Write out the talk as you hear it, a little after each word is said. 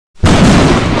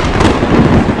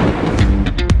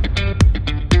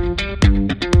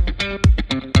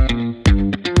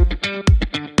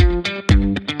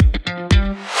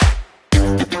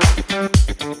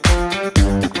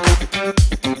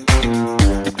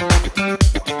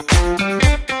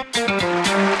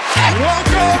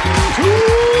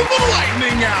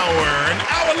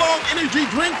energy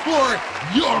drink for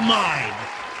your mind.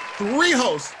 3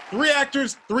 hosts, 3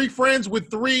 actors, 3 friends with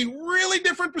 3 really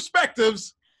different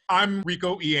perspectives. I'm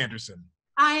Rico E Anderson.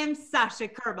 I am Sasha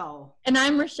Kerbel. And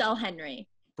I'm Rachelle Henry.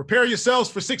 Prepare yourselves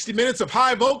for 60 minutes of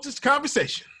high voltage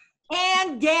conversation.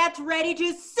 And get ready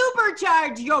to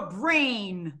supercharge your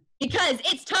brain. Because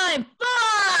it's time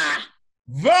for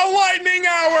the Lightning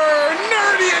Hour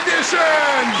Nerdy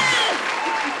Edition!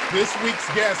 Yes! This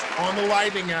week's guest on the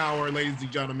Lightning Hour, ladies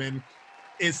and gentlemen,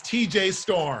 is TJ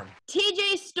Storm.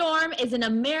 TJ Storm is an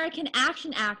American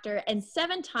action actor and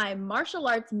 7-time martial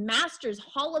arts Masters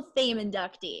Hall of Fame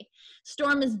inductee.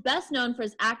 Storm is best known for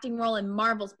his acting role in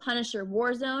Marvel's Punisher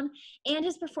Warzone and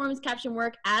his performance caption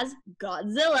work as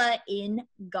Godzilla in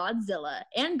Godzilla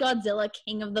and Godzilla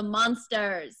King of the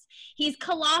Monsters. He's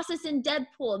Colossus in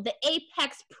Deadpool, the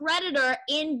apex predator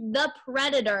in The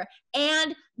Predator,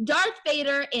 and Darth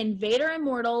Vader in Vader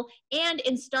Immortal and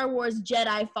in Star Wars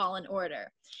Jedi Fallen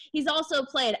Order. He's also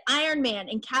played Iron Man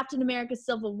in Captain America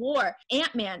Civil War,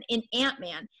 Ant-Man in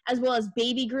Ant-Man, as well as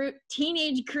Baby Groot,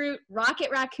 Teenage Groot, Rocket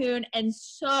Raccoon, and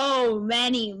so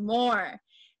many more.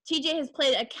 TJ has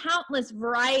played a countless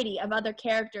variety of other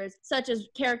characters, such as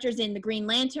characters in The Green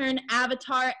Lantern,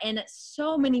 Avatar, and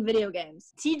so many video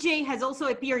games. TJ has also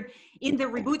appeared in the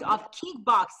reboot of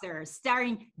Kickboxer,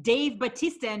 starring Dave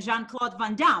Bautista and Jean-Claude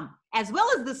Van Damme, as well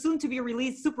as the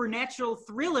soon-to-be-released supernatural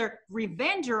thriller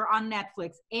Revenger on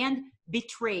Netflix and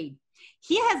Betrayed.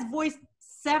 He has voiced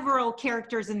several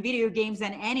characters in video games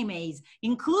and animes,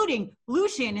 including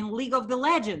Lucian in League of the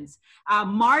Legends,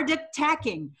 Marduk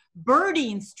Taking,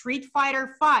 Birdie in Street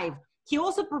Fighter V. He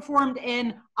also performed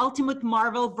in Ultimate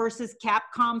Marvel vs.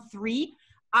 Capcom 3,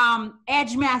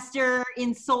 Edgemaster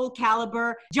in Soul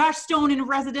Calibur, Josh Stone in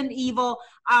Resident Evil,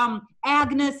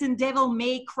 Agnes in Devil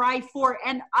May Cry 4,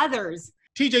 and others.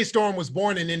 TJ Storm was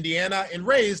born in Indiana and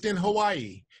raised in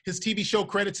Hawaii. His TV show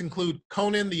credits include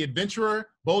Conan the Adventurer,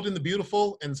 Bold and the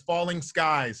Beautiful, and Falling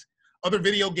Skies. Other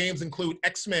video games include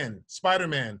X-Men,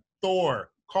 Spider-Man,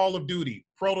 Thor, Call of Duty,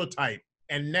 Prototype,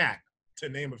 and Knack, to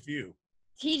name a few.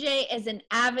 TJ is an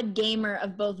avid gamer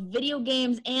of both video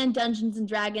games and Dungeons &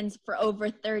 Dragons for over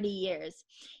 30 years.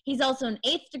 He's also an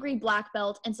 8th degree black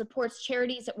belt and supports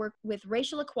charities that work with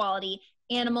racial equality,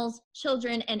 animals,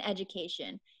 children, and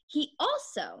education. He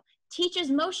also teaches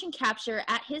motion capture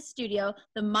at his studio,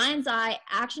 the Mind's Eye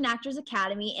Action Actors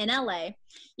Academy in LA.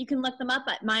 You can look them up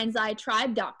at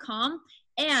mindseyetribe.com.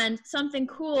 And something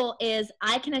cool is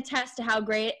I can attest to how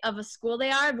great of a school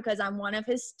they are because I'm one of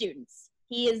his students.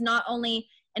 He is not only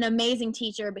an amazing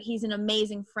teacher, but he's an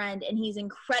amazing friend, and he's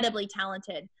incredibly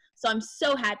talented. So I'm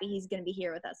so happy he's going to be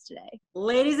here with us today.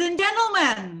 Ladies and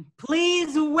gentlemen,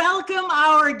 please welcome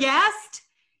our guest,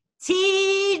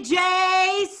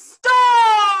 TJ Storm!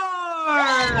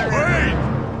 Wait!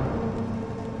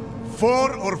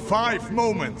 4 or 5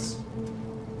 moments.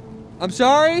 I'm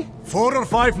sorry? 4 or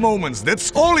 5 moments,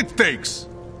 that's all it takes.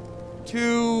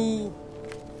 To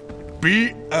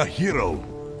Be a hero.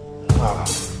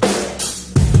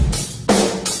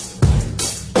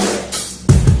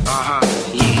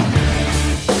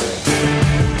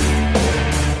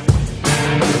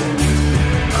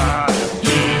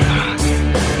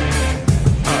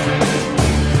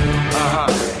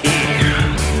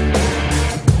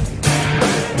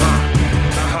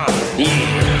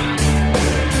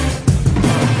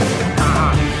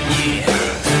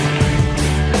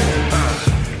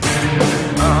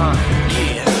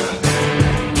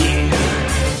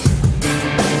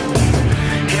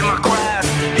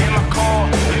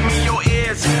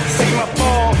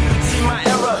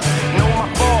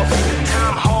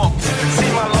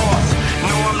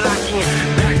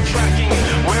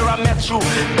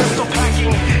 Pistol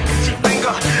packing, itchy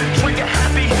finger, trigger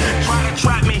happy, try to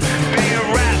trap me,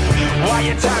 being rap, why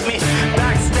you tap me,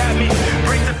 backstab me,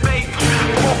 break the faith,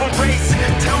 fall from grace,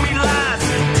 tell me lies,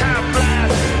 time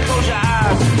flies, close your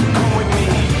eyes, come with me.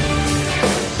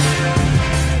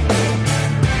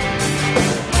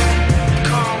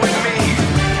 Come with me.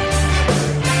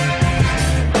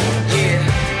 Yeah.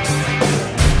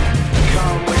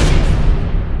 Come with me.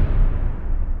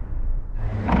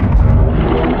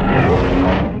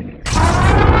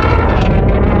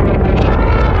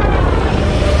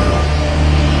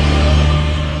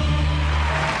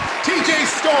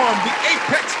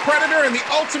 Predator and the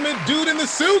ultimate dude in the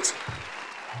suit,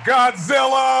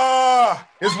 Godzilla,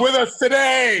 is with us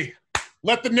today.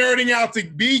 Let the nerding out to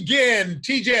begin.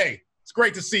 TJ, it's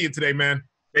great to see you today, man.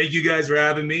 Thank you guys for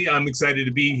having me. I'm excited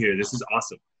to be here. This is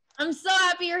awesome. I'm so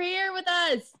happy you're here with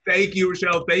us. Thank you,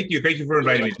 Rachelle. Thank you. Thank you for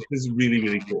inviting me. This is really,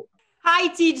 really cool. Hi,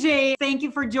 TJ. Thank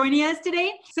you for joining us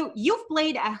today. So you've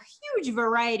played a huge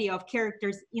variety of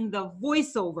characters in the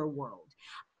voiceover world.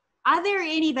 Are there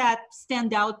any that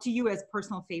stand out to you as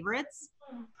personal favorites?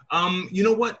 You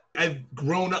know what? I've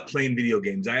grown up playing video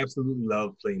games. I absolutely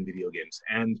love playing video games.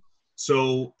 And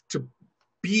so to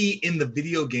be in the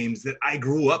video games that I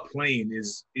grew up playing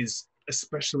is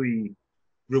especially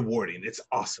rewarding. It's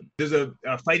awesome. There's a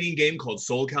fighting game called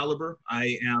𝐄𝐏𝐈𝐒𝐃𝐄.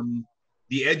 I am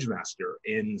the Edge Master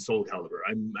in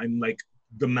𝐄𝐏𝐈𝐒𝐃𝐄. I'm like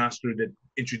the master that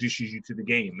introduces you to the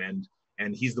game,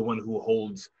 and he's the one who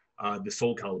holds the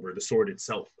𝐄𝐏𝐈𝐒𝐃, the sword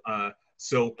itself.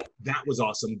 So that was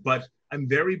awesome. But I'm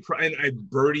very proud. And I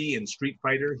Birdie in Street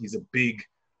Fighter. He's a big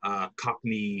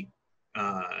Cockney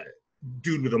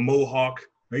dude with a mohawk.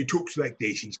 He talks like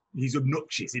this. He's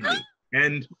obnoxious, isn't he?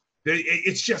 And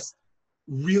it's just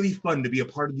really fun to be a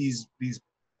part of these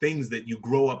things that you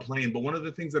grow up playing. But one of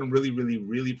the things that I'm really, really,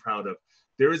 really proud of,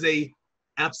 there is a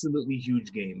absolutely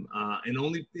huge game, and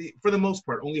only for the most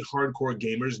part, only hardcore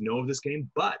gamers know of this game.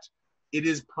 But it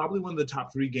is probably one of the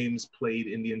top 3 games played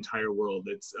in the entire world.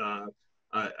 It's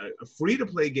a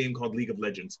free-to-play game called League of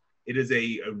Legends. It is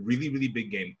a really, really big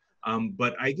game.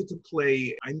 But I get to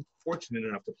play, I'm fortunate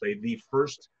enough to play the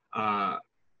first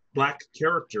Black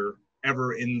character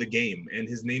ever in the game, and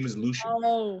his name is Lucian,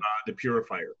 the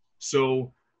Purifier.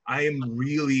 So I am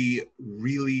really,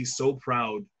 really so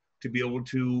proud to be able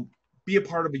to be a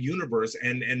part of a universe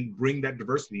and bring that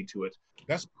diversity to it.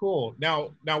 That's cool.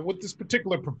 Now with this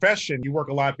particular profession, you work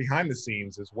a lot behind the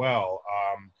scenes as well,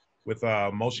 with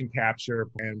motion capture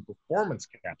and performance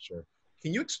capture.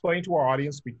 Can you explain to our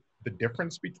audience the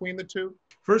difference between the two?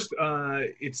 First,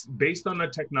 it's based on a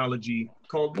technology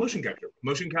called motion capture.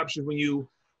 Motion capture is when you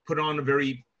put on a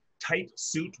very tight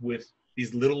suit with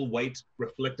these little white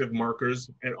reflective markers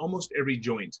at almost every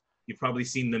joint. You've probably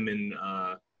seen them in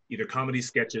either comedy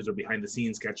sketches or behind the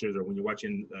scenes sketches, or when you're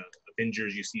watching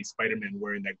Avengers, you see Spider-Man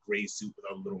wearing that gray suit with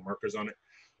all the little markers on it.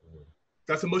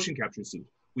 That's a motion capture suit.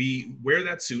 We wear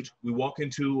that suit, we walk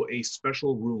into a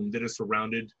special room that is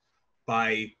surrounded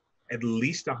by at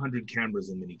least 100 cameras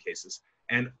in many cases.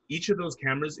 And each of those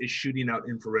cameras is shooting out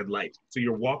infrared light. So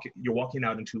you're walking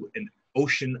out into an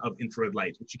ocean of infrared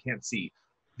light, which you can't see.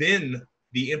 Then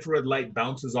the infrared light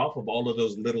bounces off of all of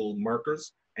those little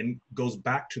markers and goes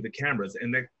back to the cameras.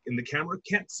 And the camera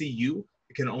can't see you,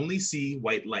 it can only see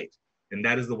white light. And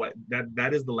that is the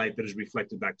light that is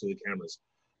reflected back to the cameras.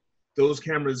 Those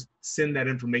cameras send that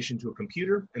information to a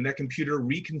computer, and that computer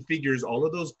reconfigures all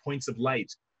of those points of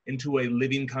light into a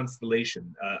living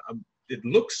constellation. It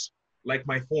looks like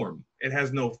my form. It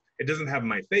doesn't have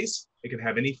my face. It can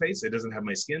have any face. It doesn't have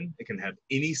my skin. It can have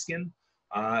any skin.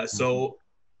 So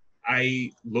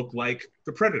I look like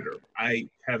the Predator. I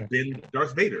have been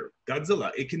Darth Vader,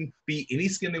 Godzilla. It can be any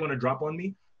skin they want to drop on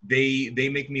me. They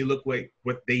make me look like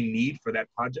what they need for that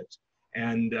project.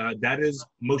 And that is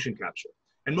motion capture.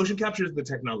 And motion capture is the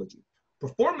technology.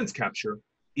 Performance capture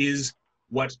is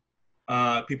what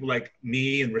people like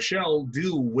me and Rachelle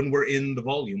do when we're in the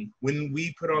volume. When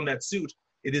we put on that suit,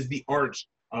 it is the art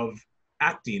of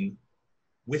acting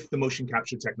with the motion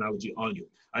capture technology on you,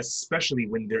 especially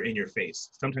when they're in your face.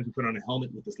 Sometimes we put on a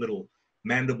helmet with this little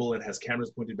mandible and has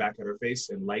cameras pointed back at our face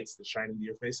and lights that shine into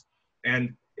your face.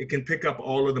 And it can pick up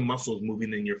all of the muscles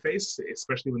moving in your face,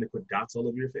 especially when they put dots all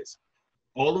over your face.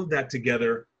 All of that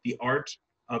together, the art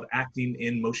of acting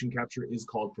in motion capture is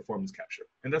called performance capture.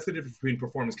 And that's the difference between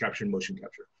performance capture and motion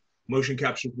capture. Motion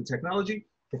capture is the technology.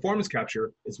 Performance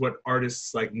capture is what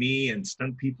artists like me and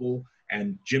stunt people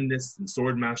and gymnasts and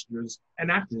sword masters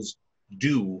and actors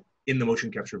do in the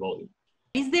motion capture volume.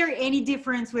 Is there any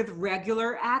difference with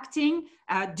regular acting?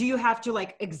 Do you have to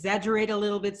like exaggerate a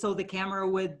little bit so the camera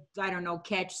would, I don't know,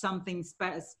 catch something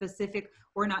specific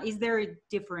or not? Is there a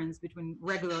difference between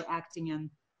regular acting and...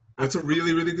 That's a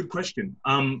really, really good question.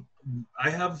 I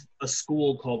have a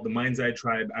school called the Mind's Eye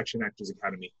Tribe Action Actors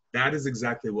Academy. That is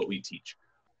exactly what we teach.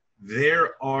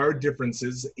 There are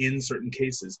differences in certain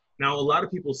cases. Now, a lot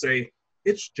of people say,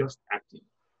 it's just acting.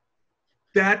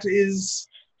 That is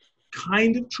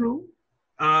kind of true,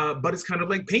 but it's kind of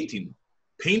like painting.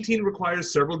 Painting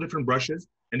requires several different brushes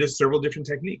and there's several different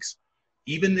techniques.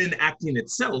 Even in acting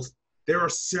itself, there are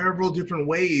several different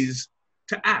ways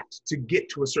to act to get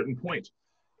to a certain point.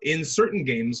 In certain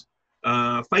games,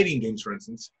 fighting games, for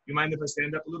instance, you mind if I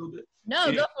stand up a little bit? No,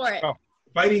 yeah. Go for it. Oh,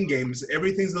 fighting games,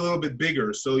 everything's a little bit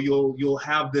bigger, so you'll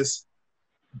have this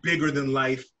bigger than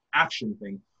life action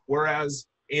thing. Whereas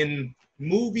in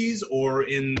movies or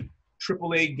in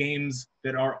AAA games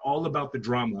that are all about the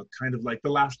drama, kind of like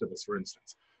The Last of Us, for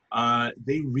instance,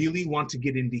 they really want to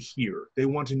get into here. They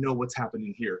want to know what's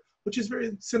happening here, which is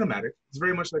very cinematic. It's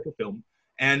very much like a film.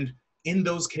 And in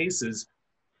those cases,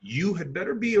 you had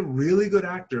better be a really good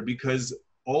actor because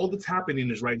all that's happening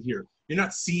is right here. You're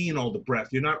not seeing all the breath.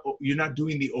 You're not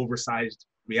doing the oversized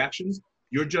reactions.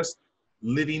 You're just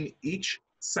living each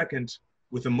second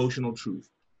with emotional truth.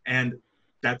 And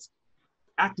that's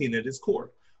acting at its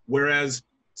core. Whereas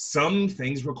some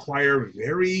things require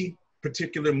very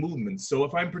particular movements. So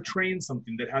if I'm portraying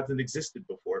something that hasn't existed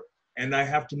before, and I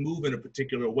have to move in a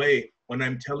particular way when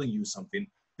I'm telling you something,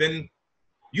 then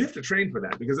you have to train for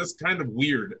that because that's kind of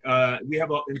weird. We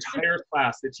have an entire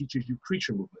class that teaches you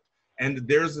creature movement, and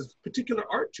there's a particular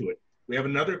art to it. We have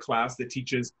another class that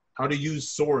teaches how to use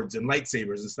swords and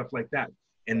lightsabers and stuff like that,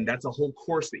 and that's a whole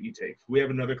course that you take. We have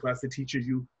another class that teaches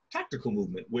you tactical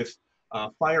movement with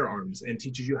firearms and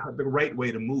teaches you how the right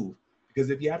way to move. Because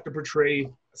if you have to portray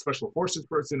a special forces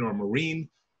person or a Marine,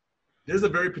 there's a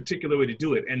very particular way to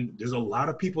do it. And there's a lot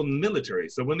of people in the military.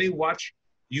 So when they watch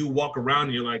you walk around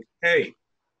and you're like, hey,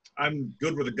 I'm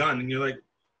good with a gun. And you're like,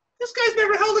 this guy's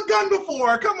never held a gun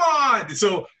before, come on.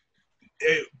 So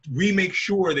we make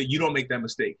sure that you don't make that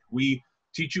mistake. We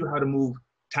teach you how to move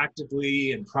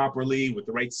tactically and properly with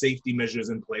the right safety measures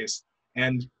in place.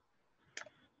 And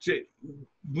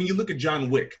when you look at John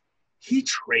Wick, he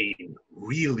trained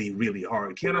really, really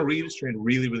hard. Keanu Reeves trained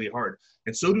really, really hard.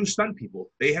 And so do stunt people.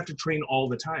 They have to train all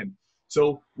the time.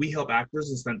 So we help actors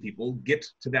and stunt people get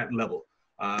to that level.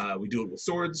 We do it with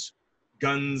swords,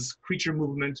 guns, creature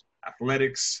movement,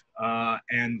 athletics,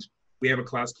 and we have a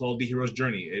class called The Hero's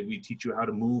Journey. We teach you how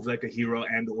to move like a hero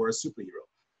and or a superhero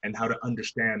and how to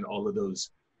understand all of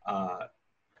those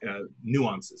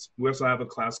nuances. We also have a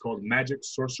class called Magic,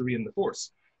 Sorcery, and the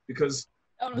Force because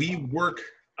we work.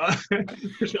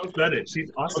 Rachelle said it.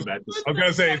 She's awesome at this. I was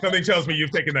gonna say something tells me you've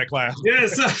taken that class.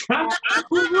 Yes.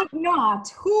 Who would not?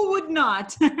 Who would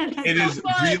not? It is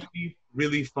really,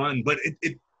 really fun. But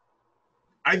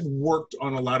I've worked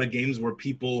on a lot of games where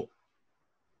people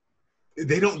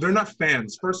they're not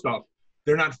fans. First off,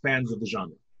 they're not fans of the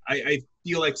genre. I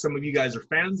feel like some of you guys are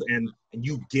fans and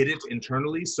you get it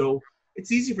internally. So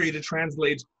it's easy for you to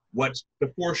translate what the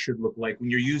Force should look like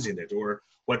when you're using it or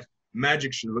what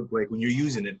magic should look like when you're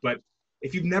using it. But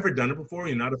if you've never done it before,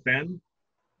 you're not a fan,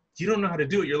 you don't know how to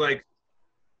do it. You're like,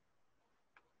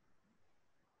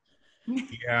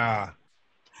 yeah.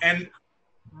 And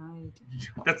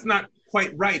that's not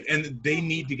quite right. And they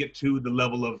need to get to the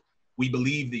level of, we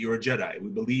believe that you're a Jedi. We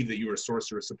believe that you're a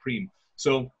sorcerer supreme.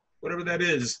 So whatever that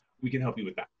is, we can help you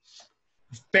with that.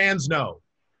 Fans know,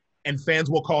 and fans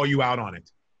will call you out on it.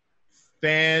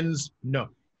 Fans know.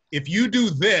 If you do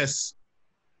this,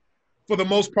 for the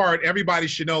most part, everybody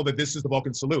should know that this is the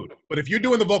Vulcan salute. But if you're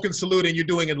doing the Vulcan salute and you're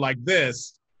doing it like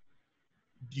this,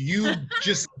 you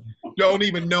just don't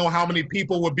even know how many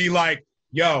people would be like,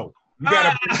 yo, you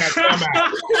gotta bring that thumb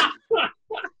out.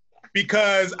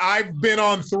 Because I've been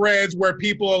on threads where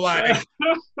people are like,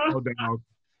 oh, dog,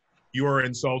 you are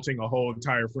insulting a whole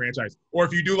entire franchise. Or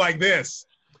if you do like this.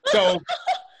 So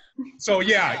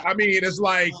yeah, I mean, it's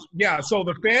like, yeah, so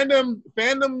the fandom,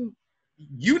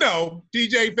 you know,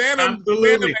 DJ, fandom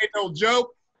ain't no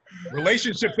joke.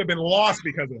 Relationships have been lost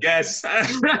because of it. Yes.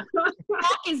 Talk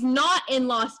is not in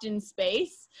Lost in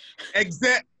Space.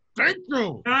 Exact. Thank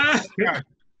you. Yeah.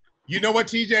 You know what,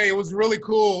 TJ? It was really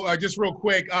cool. Just real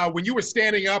quick, when you were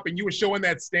standing up and you were showing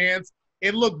that stance,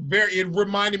 it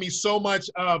reminded me so much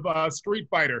of Street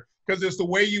Fighter because it's the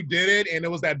way you did it, and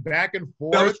it was that back and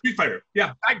forth. That was Street Fighter.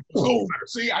 Yeah.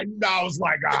 See, I was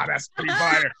like, that's Street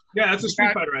Fighter. Yeah, that's a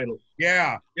Street Fighter idol.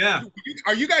 Yeah. Yeah.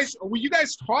 Were you guys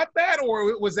taught that,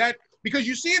 or was that because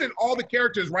you see it in all the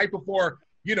characters right before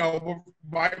you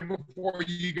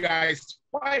guys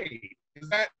fight? Is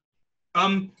that? I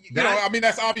mean,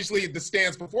 that's obviously the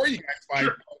stance before you guys fight.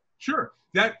 Sure.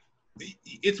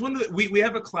 It's one of we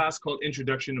have a class called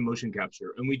Introduction to Motion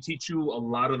Capture, and we teach you a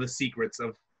lot of the secrets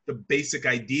of the basic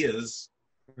ideas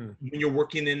when you're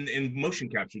working in motion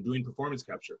capture, doing performance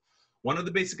capture. One of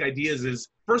the basic ideas is,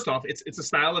 first off, it's a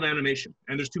style of animation,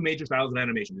 and there's two major styles of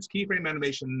animation. There's keyframe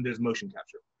animation, and there's motion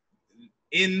capture.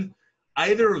 In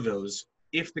either of those,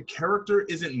 if the character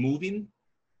isn't moving,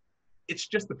 it's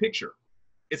just the picture.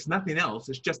 It's nothing else.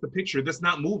 It's just a picture that's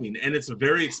not moving. And it's a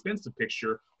very expensive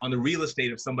picture on the real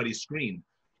estate of somebody's screen.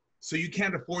 So you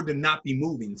can't afford to not be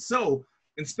moving. So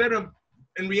instead of,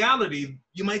 in reality,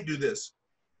 you might do this.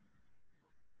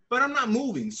 But I'm not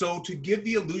moving. So to give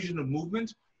the illusion of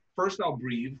movement, first I'll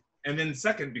breathe. And then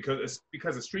second, because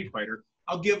of Street Fighter,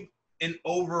 I'll give an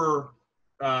over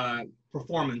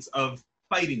performance of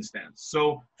fighting stance.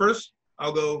 So first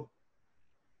I'll go.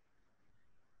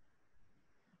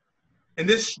 And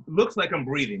this looks like I'm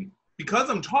breathing. Because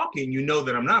I'm talking, you know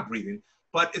that I'm not breathing,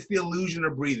 but it's the illusion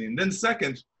of breathing. Then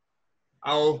second,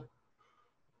 I'll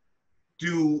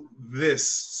do this.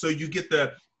 So you get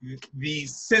the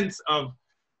sense of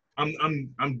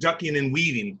I'm ducking and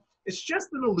weaving. It's just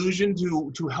an illusion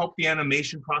to help the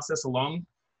animation process along.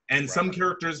 And some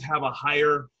characters have a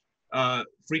higher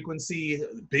frequency,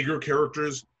 bigger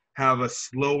characters have a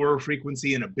slower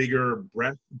frequency and a bigger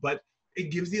breath, but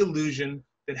it gives the illusion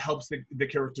that helps the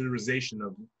characterization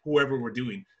of whoever we're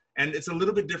doing. And it's a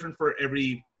little bit different for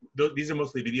these are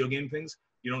mostly video game things.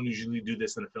 You don't usually do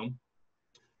this in a film.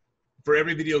 For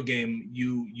every video game,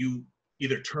 you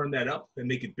either turn that up and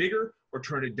make it bigger or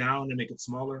turn it down and make it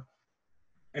smaller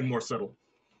and more subtle.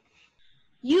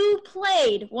 You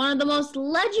played one of the most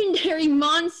legendary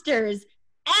monsters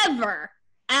ever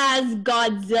as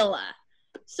Godzilla.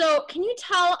 So can you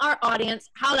tell our audience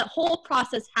how that whole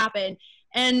process happened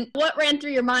and what ran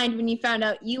through your mind when you found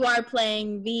out you are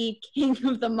playing the king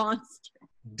of the monster?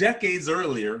 Decades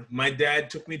earlier, my dad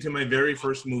took me to my very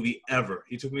first movie ever.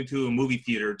 He took me to a movie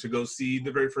theater to go see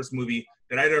the very first movie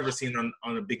that I'd ever seen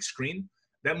on a big screen.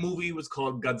 That movie was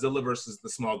called Godzilla versus the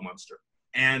Smog Monster.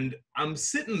 And I'm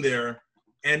sitting there,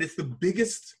 and it's the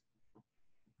biggest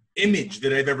image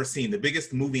that I've ever seen, the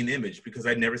biggest moving image, because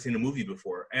I'd never seen a movie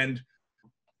before. And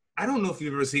I don't know if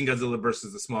you've ever seen Godzilla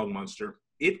versus the Smog Monster.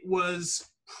 It was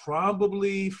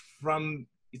probably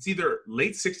it's either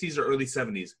late 60s or early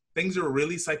 70s. Things were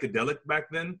really psychedelic back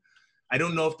then. I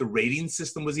don't know if the rating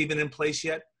system was even in place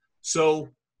yet. So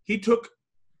he took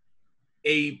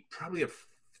probably a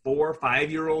 4 or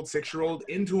 5-year-old, 6-year-old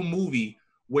into a movie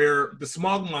where the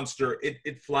smog monster,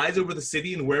 it flies over the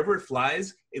city, and wherever it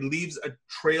flies, it leaves a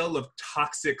trail of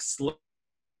toxic sludge,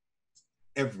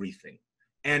 everything.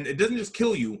 And it doesn't just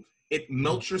kill you, it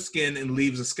melts your skin and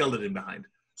leaves a skeleton behind.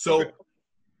 So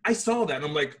I saw that and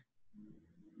I'm like,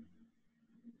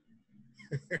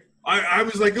 I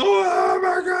was like, oh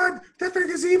my God, that thing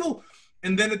is evil.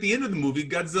 And then at the end of the movie,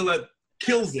 Godzilla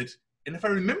kills it. And if I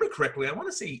remember correctly, I want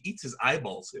to say he eats his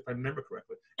eyeballs, if I remember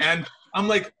correctly. And I'm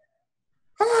like,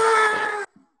 ah,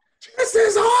 this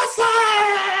is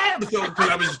awesome! So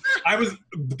I was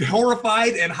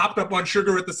horrified and hopped up on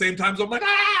sugar at the same time. So I'm like,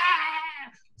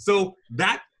 ah! So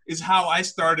that is how I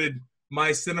started my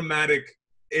cinematic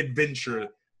adventure.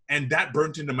 And that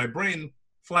burnt into my brain.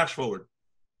 Flash forward.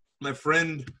 My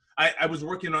friend, I was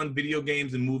working on video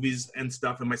games and movies and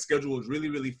stuff, and my schedule was really,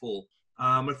 really full.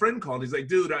 My friend called. He's like,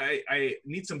 dude, I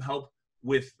need some help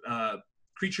with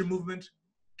creature movement.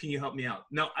 Can you help me out?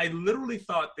 Now, I literally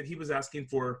thought that he was asking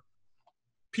for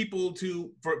people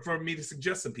for me to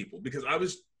suggest some people, because I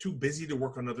was too busy to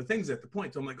work on other things at the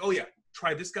point. So I'm like, oh yeah,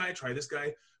 try this guy,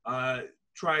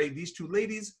 try these two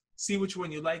ladies, see which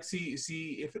one you like, see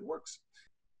if it works.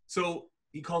 So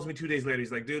he calls me 2 days later.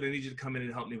 He's like, dude, I need you to come in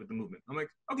and help me with the movement. I'm like,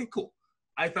 okay, cool.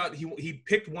 I thought he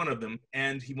picked one of them,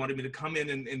 and he wanted me to come in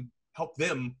and help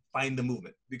them find the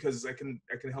movement, because I can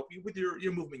help you with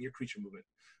your movement, your creature movement.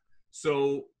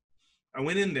 So I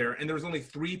went in there, and there was only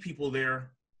 3 people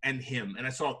there and him, and I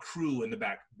saw a crew in the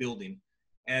back building.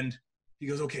 And he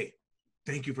goes, okay,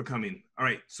 thank you for coming. All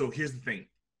right, so here's the thing.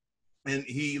 And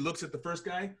he looks at the first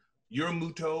guy. You're a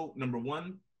Muto number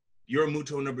 1. You're a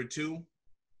Muto number 2.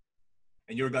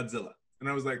 And you're Godzilla. And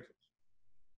I was like,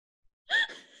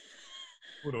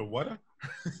 what?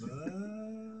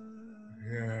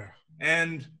 Yeah.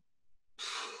 And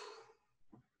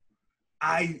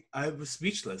I was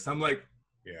speechless. I'm like,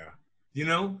 yeah. You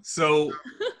know, so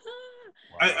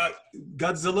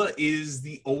Godzilla is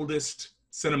the oldest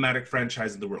cinematic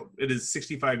franchise in the world. It is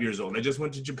 65 years old. I just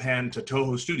went to Japan to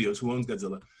Toho Studios, who owns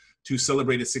Godzilla, to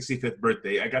celebrate his 65th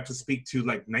birthday. I got to speak to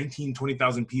like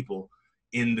 20,000 people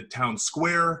in the town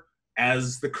square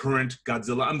as the current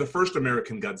Godzilla. I'm the first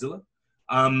American Godzilla.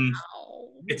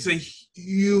 It's a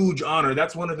huge honor.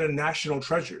 That's one of their national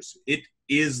treasures. It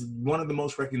is one of the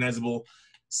most recognizable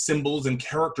symbols and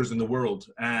characters in the world.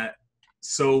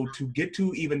 So to get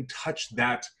to even touch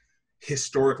that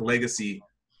historic legacy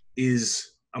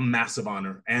is a massive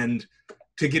honor. And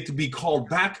to get to be called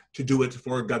back to do it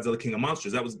for Godzilla King of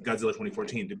Monsters, that was Godzilla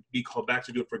 2014, to be called back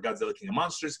to do it for Godzilla King of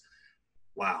Monsters,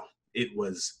 wow, it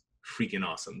was freaking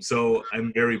awesome. So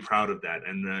I'm very proud of that,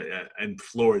 and I'm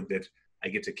floored that I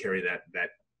get to carry that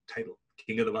title,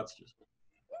 King of the Monsters.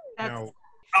 Now,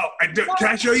 can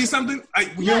I show you something?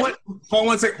 You know what? Hold on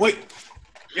one second. Wait.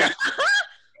 Yeah.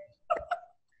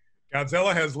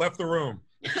 Godzilla has left the room.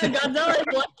 Godzilla has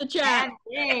left the chat.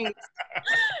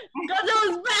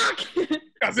 Godzilla's back.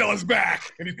 Godzilla's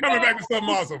back, and he's coming back with something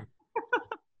awesome.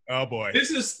 Oh boy.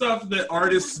 This is stuff that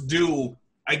artists do.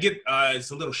 I get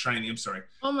it's a little shiny. I'm sorry.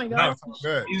 Oh my God. No,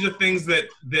 good. These are things that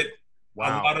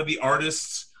Wow. a lot of the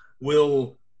artists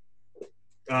will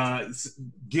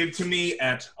give to me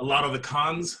at a lot of the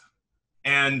cons,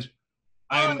 and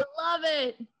I love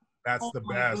it. That's the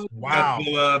best. Wow.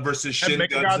 Godzilla versus Shin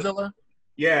Godzilla. Godzilla.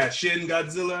 Yeah, Shin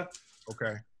Godzilla.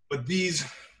 Okay. But this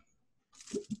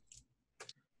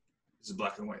is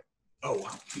black and white. Oh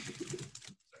wow.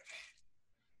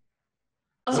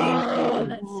 Oh,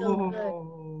 that's so good.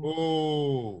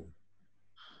 Oh,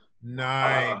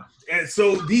 nice. And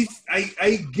so these,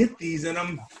 I get these,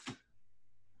 and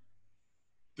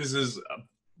this is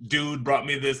dude brought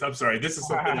me this. I'm sorry, this is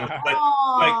something else, but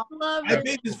like I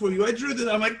made this for you. I drew this.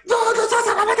 I'm like,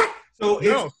 so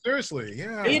no, seriously,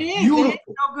 yeah, It is. Beautiful. It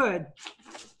is so good.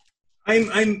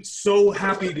 I'm so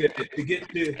happy to get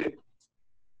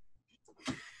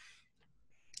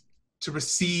to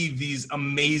receive these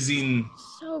amazing.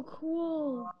 So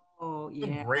cool. Oh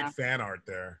some yeah. great fan art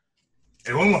there.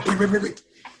 And one more. Wait.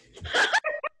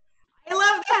 I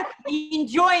love that.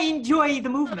 Enjoy the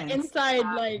movement. Inside,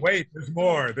 like. Wait, there's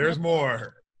more. There's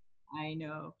more. I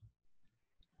know.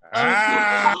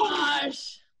 Ah,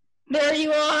 Gosh. There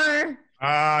you are.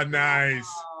 Nice.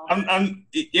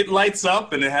 It lights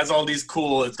up, and it has all these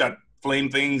cool. It's got flame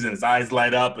things, and its eyes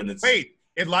light up, and it's. Wait,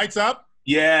 it lights up?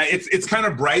 Yeah, it's kind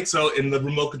of bright. So in the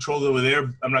remote controls over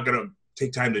there, I'm not gonna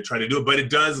take time to try to do it, but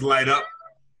it does light up.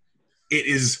 It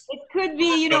is. It could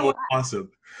be, So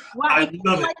awesome. well, I it could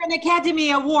love be it. like an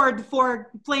Academy Award for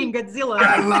playing Godzilla.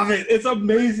 I love it. It's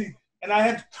amazing. And I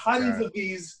have tons of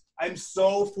these. I'm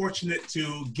so fortunate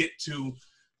to get to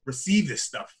receive this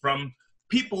stuff from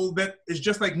people that is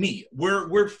just like me.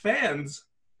 We're fans.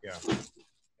 Yeah.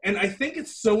 And I think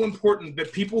it's so important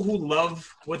that people who love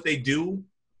what they do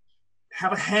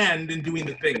have a hand in doing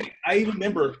the thing. I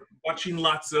remember watching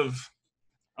lots of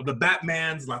the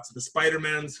Batmans, lots of the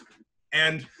Spider-Mans,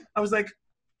 and I was like,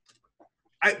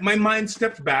 my mind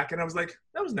stepped back, and I was like,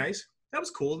 that was nice. That was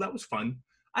cool. That was fun.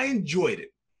 I enjoyed it.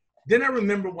 Then I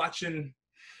remember watching,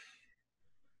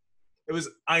 it was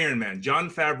Iron Man. Jon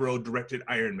Favreau directed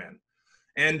Iron Man.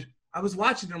 And I was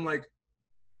watching it, I'm like,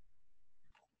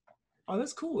 oh,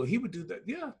 that's cool. He would do that.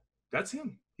 Yeah, that's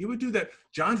him. He would do that.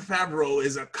 Jon Favreau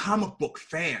is a comic book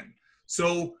fan.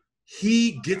 So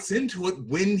he gets into it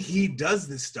when he does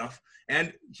this stuff,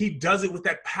 and he does it with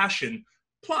that passion.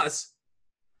 Plus,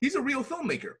 he's a real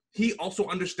filmmaker. He also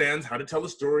understands how to tell a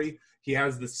story. He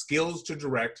has the skills to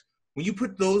direct. When you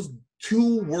put those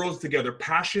two worlds together,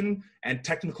 passion and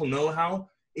technical know-how,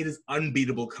 it is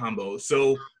unbeatable combo.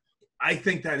 So I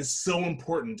think that is so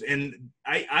important. And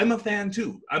I'm a fan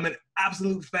too. I'm an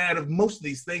absolute fan of most of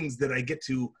these things that I get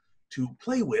to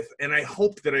play with. And I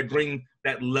hope that I bring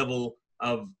that level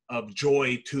of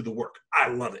joy to the work. I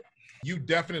love it. You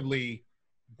definitely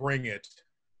bring it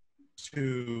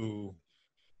to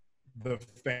the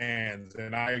fans,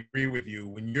 and I agree with you.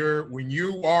 When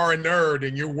you are a nerd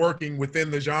and you're working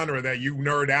within the genre that you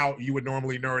would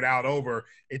normally nerd out over,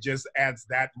 it just adds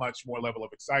that much more level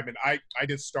of excitement. I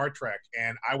did Star Trek,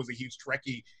 and I was a huge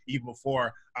Trekkie even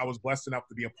before I was blessed enough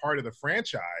to be a part of the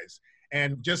franchise.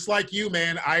 And just like you,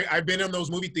 man, I've been in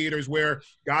those movie theaters where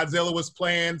Godzilla was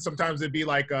playing. Sometimes it'd be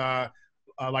like a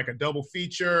double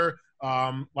feature.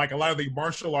 Like a lot of the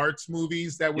martial arts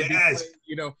movies that would be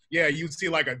playing, you'd see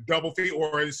like a double feature,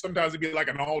 or sometimes it'd be like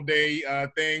an all-day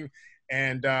thing.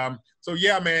 And so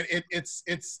yeah, man, it's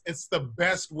the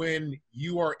best when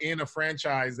you are in a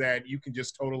franchise that you can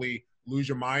just totally lose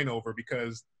your mind over,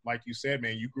 because like you said,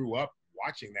 man, you grew up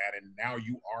watching that, and now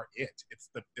you are it.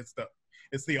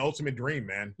 It's the ultimate dream,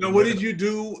 man. Now, what did you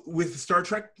do with Star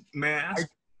Trek? May I ask?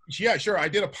 Yeah, sure. I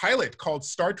did a pilot called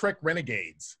Star Trek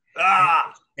Renegades.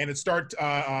 And it starred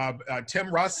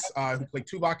Tim Russ, who played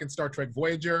Tuvok in Star Trek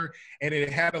Voyager, and it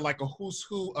had a who's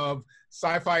who of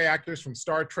sci-fi actors from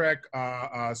Star Trek,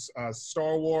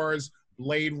 Star Wars,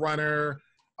 Blade Runner.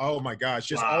 Oh my gosh,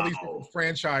 just all these different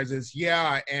franchises.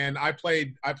 Yeah, and I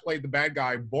played the bad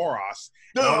guy Boros.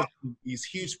 These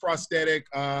huge prosthetic,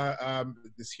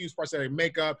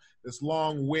 makeup, this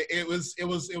long wig. It was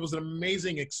an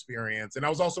amazing experience. And I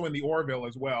was also in the Orville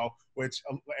as well, which,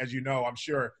 as you know, I'm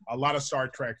sure a lot of Star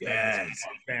Trek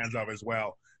fans of as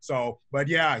well. So, but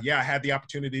yeah, I had the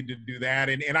opportunity to do that,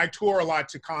 and I tour a lot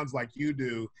to cons like you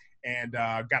do. And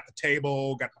got the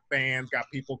table, got the fans, got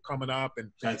people coming up,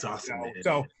 and that's awesome.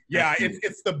 So yeah,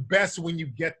 it's the best when you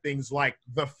get things like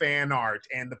the fan art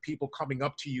and the people coming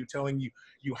up to you, telling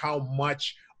you how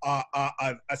much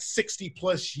a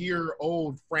 60+ year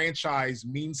old franchise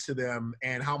means to them,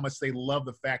 and how much they love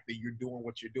the fact that you're doing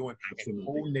what you're doing and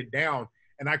holding it down.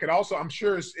 And I could also, I'm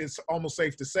sure it's almost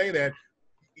safe to say that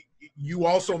you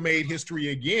also made history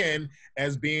again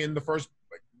as being the first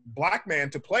Black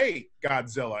man to play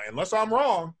Godzilla, unless I'm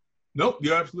wrong. Nope,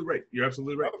 you're absolutely right. You're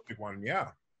absolutely right. Big one, yeah.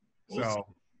 So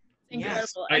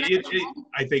Incredible. I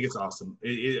And think it's awesome.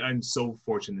 I'm so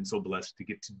fortunate and so blessed to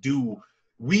get to do.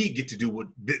 We get to do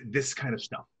this kind of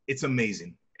stuff. It's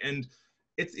amazing, and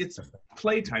it's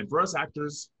playtime for us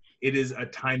actors. It is a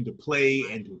time to play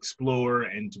and to explore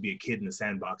and to be a kid in the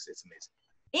sandbox. It's amazing.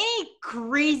 Any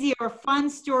crazy or fun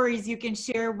stories you can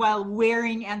share while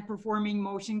wearing and performing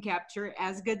motion capture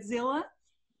as Godzilla?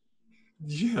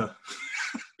 Yeah.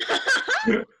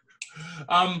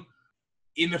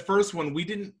 In the first one, we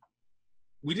didn't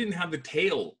have the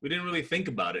tail. We didn't really think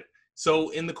about it. So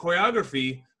in the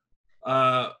choreography,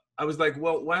 I was like,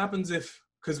 well, what happens if,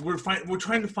 because we're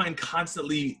trying to find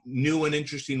constantly new and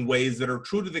interesting ways that are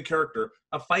true to the character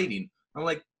of fighting. I'm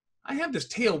like, I have this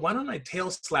tail. Why don't I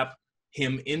tail slap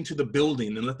him into the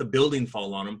building and let the building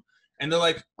fall on him? And they're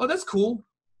like, oh, that's cool.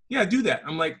 Yeah, do that.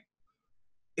 I'm like,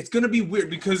 it's going to be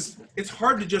weird because it's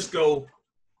hard to just go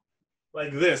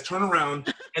like this, turn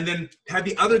around, and then have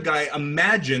the other guy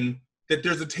imagine that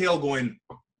there's a tail going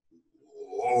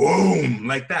boom,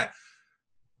 like that.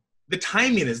 The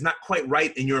timing is not quite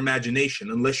right in your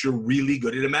imagination unless you're really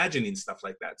good at imagining stuff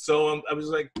like that. So I was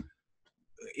like,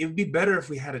 it would be better if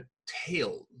we had a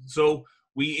tail. So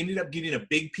we ended up getting a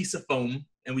big piece of foam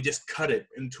and we just cut it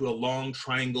into a long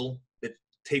triangle that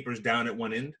tapers down at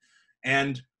one end.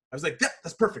 And I was like, yeah,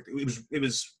 that's perfect. It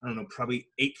was, I don't know, probably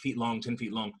 8 feet long, 10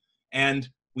 feet long. And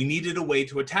we needed a way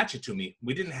to attach it to me.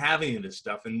 We didn't have any of this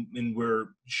stuff, and we're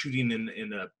shooting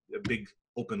in a big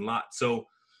open lot. So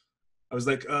I was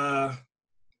like, does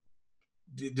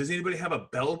anybody have a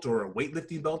belt or a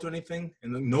weightlifting belt or anything?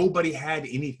 And then nobody had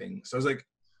anything. So I was like,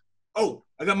 oh,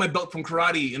 I got my belt from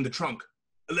karate in the trunk.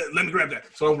 Let me grab that.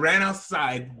 So I ran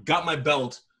outside, got my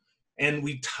belt, and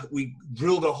we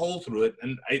drilled a hole through it.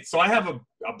 And so I have a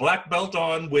black belt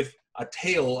on with a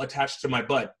tail attached to my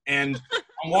butt. And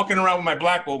I'm walking around with my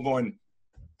black belt going,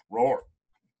 roar,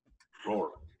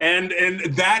 roar. And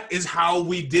that is how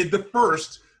we did the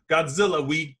first Godzilla.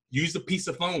 We used a piece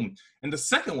of foam. And the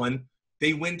second one,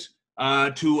 they went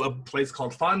to a place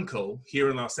called Fanco here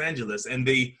in Los Angeles, and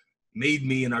they made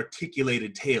me an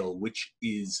articulated tail, which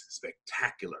is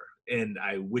spectacular. And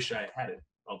I wish I had it,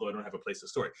 although I don't have a place to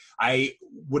store it. I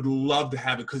would love to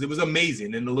have it because it was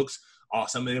amazing and it looks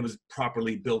awesome and it was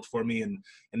properly built for me and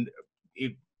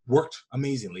it worked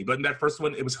amazingly. But in that first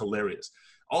one, it was hilarious.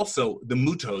 Also, the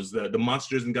Mutos, the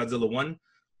monsters in Godzilla 1,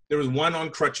 there was one on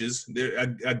crutches,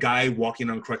 a guy walking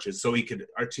on crutches so he could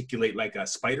articulate like a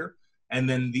spider. And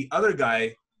then the other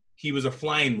guy, he was a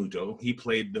flying Muto. He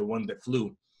played the one that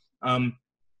flew.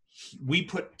 We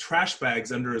put trash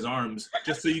bags under his arms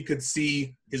just so you could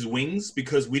see his wings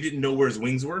because we didn't know where his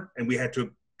wings were and we had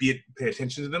to pay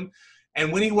attention to them.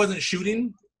 And when he wasn't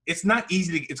shooting, it's not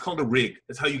easy it's called a rig.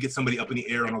 That's how you get somebody up in the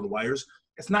air on all the wires.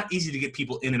 It's not easy to get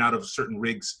people in and out of certain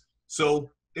rigs. So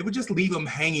they would just leave him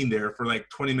hanging there for like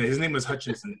 20 minutes. His name was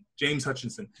Hutchinson, James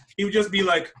Hutchinson. He would just be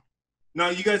like, no,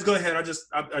 you guys go ahead.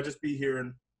 I'll just be here.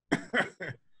 And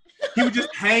he would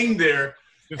just hang there.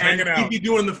 Just hanging out. He'd be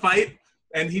doing the fight,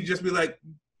 and he'd just be like,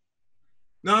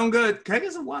 no, I'm good. Can I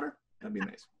get some water? That'd be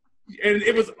nice. And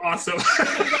it was awesome.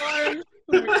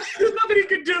 There's nothing he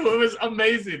could do. It was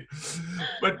amazing.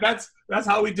 But that's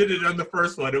how we did it on the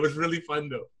first one. It was really fun,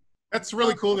 though. That's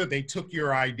really cool that they took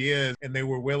your ideas and they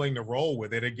were willing to roll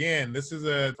with it. Again, this is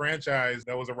a franchise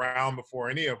that was around before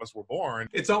any of us were born.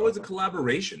 It's always a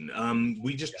collaboration.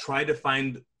 We just try to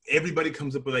find, everybody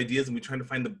comes up with ideas and we try to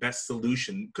find the best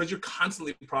solution because you're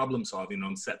constantly problem solving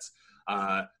on sets.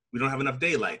 We don't have enough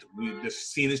daylight. The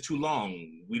scene is too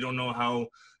long. We don't know how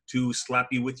to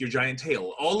slap you with your giant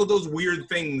tail. All of those weird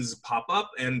things pop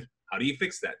up, and how do you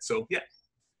fix that? So, yeah.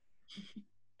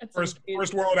 First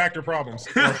world actor problems.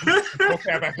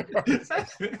 MoCap actor problems.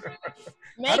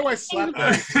 How do I slap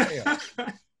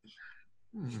that?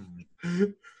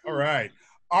 All right.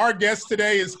 Our guest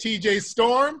today is TJ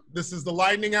Storm. This is the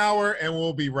Lightning Hour, and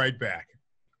we'll be right back.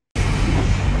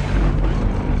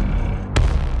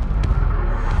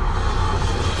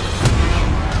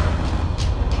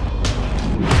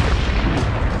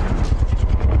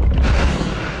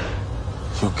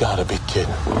 You gotta be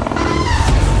kidding.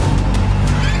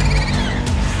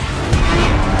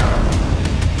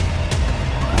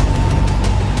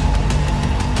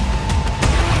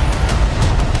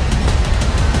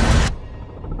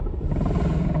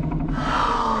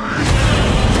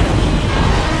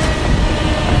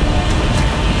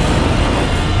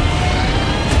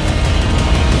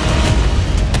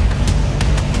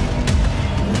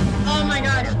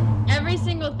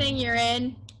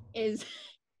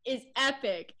 Is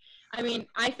epic. I mean,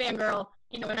 I fangirl.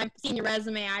 You know, when I've seen your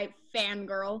resume, I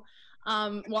fangirl.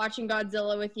 Watching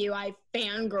Godzilla with you, I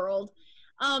fangirled.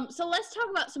 So let's talk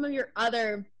about some of your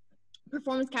other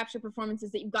performance capture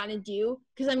performances that you've gotten to do.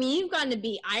 Because, I mean, you've gotten to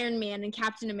be Iron Man in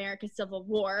Captain America Civil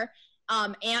War,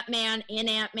 Ant-Man in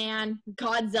Ant-Man,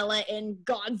 Godzilla in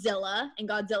Godzilla, and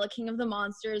Godzilla King of the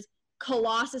Monsters,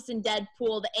 Colossus in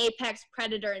Deadpool, the Apex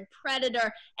Predator in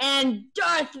Predator, and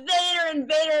Darth Vader in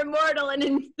Vader Immortal, and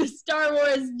in the Star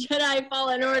Wars Jedi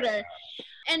Fallen Order.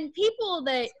 And people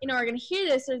that, you know, are going to hear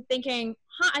this are thinking,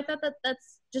 I thought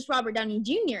that's just Robert Downey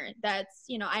Jr. That's,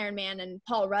 you know, Iron Man, and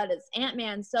Paul Rudd is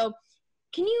Ant-Man. So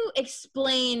can you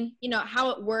explain, you know,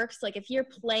 how it works? Like if you're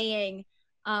playing,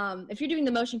 if you're doing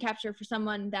the motion capture for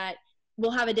someone that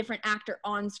will have a different actor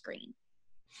on screen.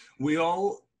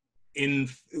 We'll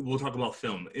talk about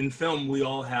film. In film, we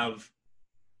all have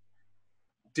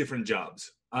different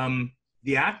jobs.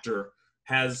 The actor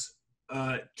has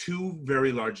two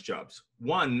very large jobs.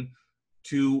 One,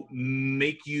 to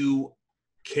make you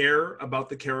care about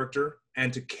the character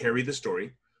and to carry the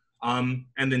story. And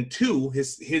then two,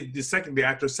 the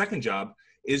actor's second job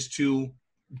is to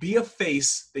be a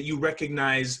face that you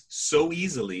recognize so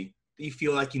easily that you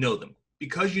feel like you know them.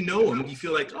 Because you know them, you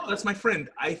feel like, oh, that's my friend.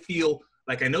 I feel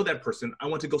like I know that person. I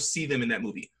want to go see them in that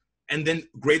movie. And then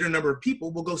greater number of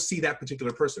people will go see that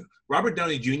particular person. Robert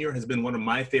Downey Jr. has been one of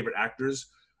my favorite actors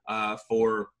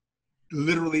for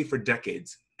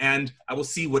decades. And I will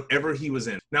see whatever he was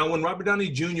in. Now, when Robert Downey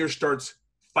Jr. starts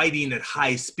fighting at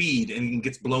high speed and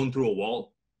gets blown through a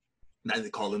wall, now they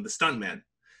call him the stuntman.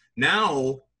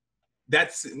 Now,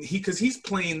 because he's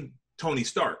playing Tony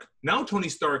Stark. Now Tony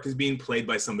Stark is being played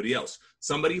by somebody else.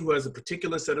 Somebody who has a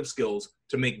particular set of skills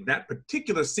to make that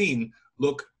particular scene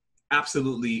look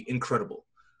absolutely incredible.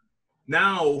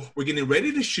 Now, we're getting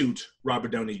ready to shoot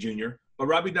Robert Downey Jr., but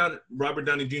Robert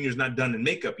Downey Jr. is not done in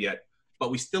makeup yet,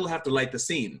 but we still have to light the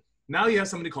scene. Now you have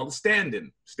somebody called a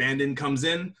stand-in. Stand-in comes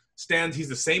in, he's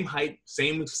the same height,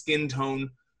 same skin tone,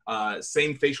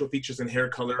 same facial features and hair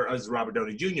color as Robert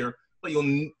Downey Jr., but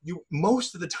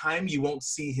most of the time you won't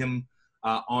see him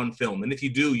on film. And if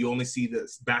you do, you only see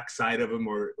the back side of him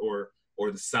or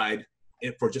the side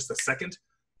for just a second.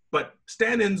 But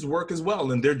stand-ins work as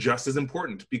well, and they're just as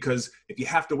important, because if you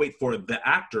have to wait for the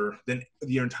actor, then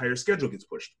your entire schedule gets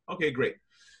pushed. Okay, great.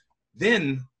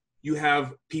 Then you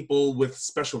have people with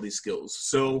specialty skills.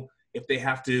 So if they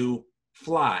have to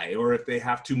fly, or if they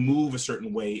have to move a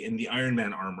certain way in the Iron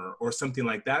Man armor or something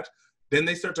like that, then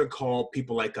they start to call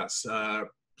people like us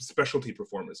specialty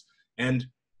performers. And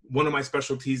one of my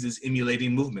specialties is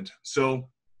emulating movement. So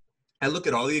I look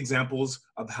at all the examples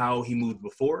of how he moved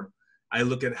before. I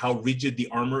look at how rigid the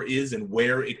armor is and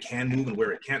where it can move and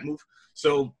where it can't move.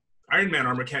 So Iron Man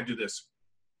armor can't do this.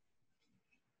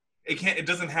 It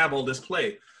doesn't have all this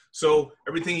play. So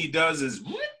everything he does is,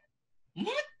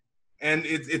 and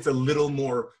it's a little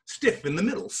more stiff in the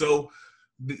middle. So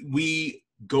we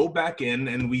go back in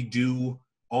and we do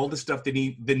all the stuff that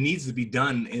needs to be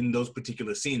done in those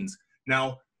particular scenes.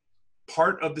 Now,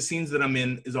 part of the scenes that I'm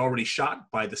in is already shot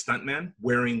by the stuntman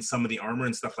wearing some of the armor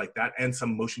and stuff like that, and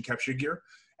some motion capture gear.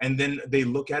 And then they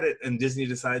look at it and Disney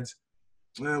decides,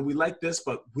 we like this,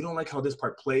 but we don't like how this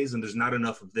part plays and there's not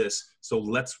enough of this. So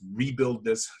let's rebuild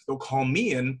this. They'll call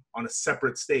me in on a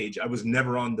separate stage. I was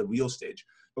never on the real stage.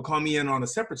 They'll call me in on a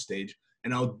separate stage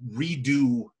and I'll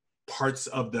redo parts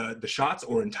of the shots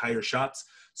or entire shots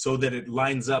so that it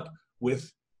lines up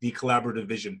with the collaborative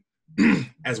vision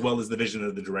as well as the vision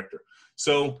of the director.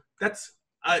 So that's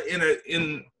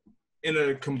in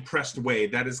a compressed way,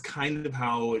 that is kind of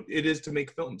how it is to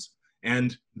make films.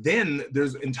 And then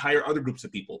there's entire other groups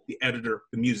of people, the editor,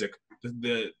 the music,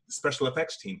 the special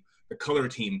effects team, the color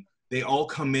team. They all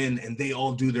come in and they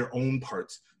all do their own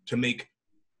parts to make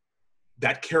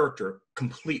that character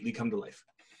completely come to life.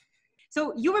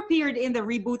 So you appeared in the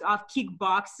reboot of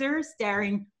𝐃𝐄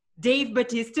starring Dave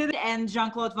Bautista and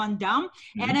Jean-Claude Van Damme,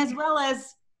 and as well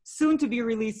as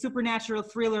soon-to-be-released supernatural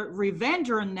thriller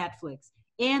Revenger on Netflix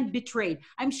and Betrayed.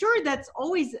 I'm sure that's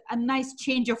always a nice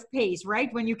change of pace,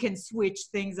 right? When you can switch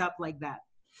things up like that.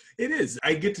 It is.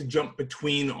 I get to jump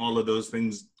between all of those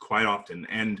things quite often,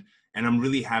 and I'm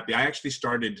really happy. I actually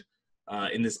started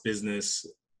in this business.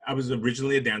 I was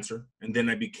originally a dancer, and then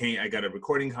I got a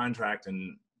recording contract,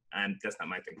 and that's not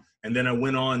my thing. And then I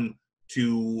went on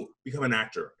to become an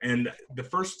actor. And the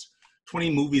first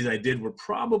 20 movies I did were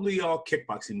probably all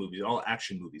kickboxing movies, all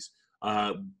action movies.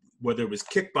 Whether it was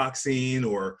kickboxing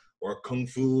or kung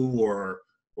fu or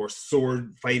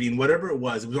sword fighting, whatever it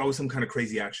was always some kind of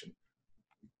crazy action.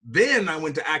 Then I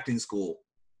went to acting school,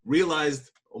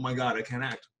 realized, oh my God, I can't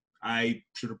act. I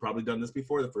should have probably done this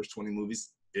before the first 20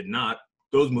 movies. Did not.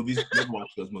 Those movies, never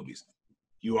watch those movies.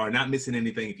 You are not missing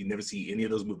anything if you never see any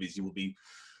of those movies. You will be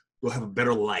you'll have a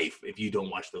better life if you don't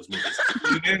watch those movies.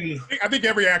 I think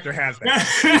every actor has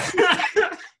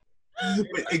that.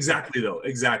 But exactly, though.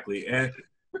 Exactly. And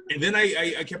then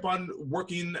I kept on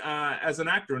working as an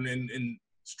actor and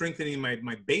strengthening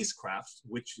my base crafts,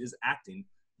 which is acting.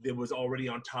 That was already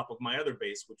on top of my other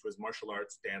base, which was martial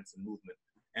arts, dance, and movement.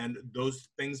 And those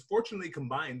things fortunately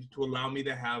combined to allow me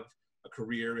to have a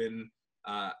career in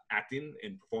acting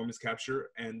and performance capture.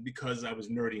 And because I was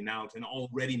nerding out and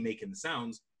already making the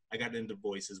sounds, I got into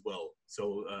voice as well.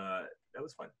 So that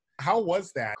was fun. How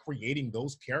was that, creating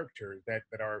those characters that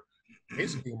are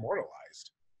basically immortalized?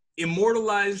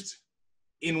 Immortalized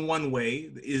in one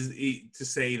way is to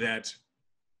say that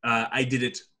I did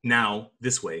it now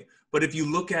this way. But if you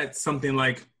look at something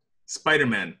like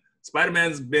Spider-Man,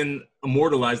 Spider-Man's been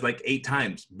immortalized like 8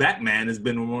 times. Batman has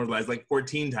been immortalized like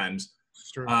 14 times.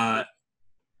 True.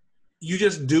 You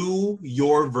just do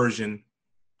your version,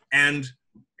 and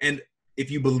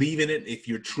if you believe in it, if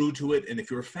you're true to it, and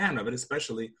if you're a fan of it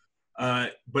especially,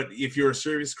 but if you're a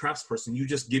serious craftsperson, you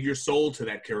just give your soul to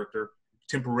that character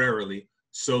temporarily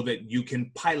so that you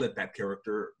can pilot that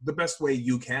character the best way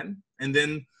you can, and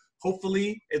then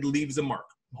hopefully it leaves a mark.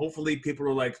 Hopefully people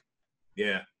are like,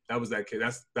 yeah, that was that kid.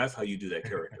 That's how you do that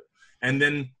character. And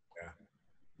then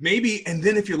maybe, and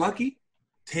then if you're lucky,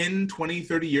 10, 20,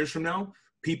 30 years from now,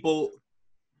 people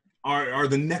are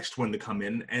the next one to come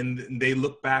in, and they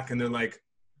look back and they're like,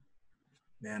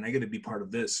 man, I got to be part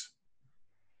of this.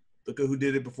 Look at who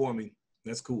did it before me.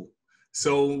 That's cool.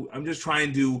 So I'm just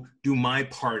trying to do my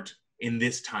part in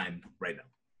this time right now.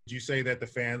 Did you say that the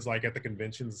fans, like at the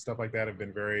conventions and stuff like that, have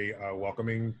been very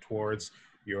welcoming towards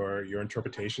your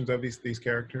interpretations of these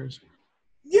characters?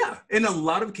 Yeah, in a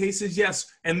lot of cases,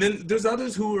 yes. And then there's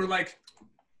others who are like,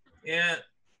 yeah,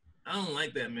 I don't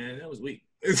like that, man. That was weak.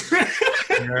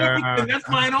 And that's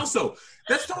fine also.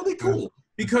 That's totally cool,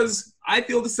 because I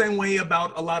feel the same way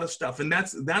about a lot of stuff. And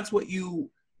that's what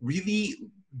you really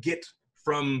get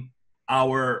from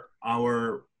our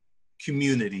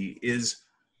community is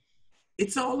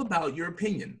it's all about your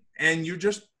opinion. And you're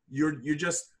just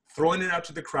throwing it out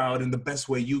to the crowd in the best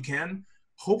way you can.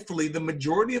 Hopefully the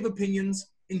majority of opinions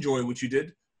enjoy what you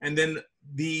did. And then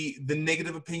the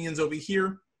negative opinions over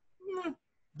here,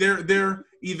 they're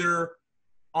either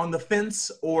on the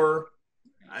fence or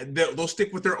they'll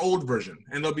stick with their old version,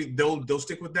 and they'll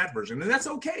stick with that version. And that's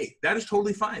okay. That is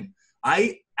totally fine.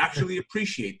 I actually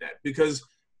appreciate that, because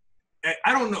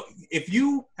I don't know if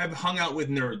you have hung out with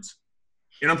nerds,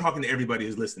 and I'm talking to everybody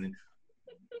who's listening.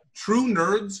 True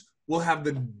nerds will have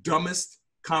the dumbest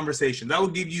conversations. I will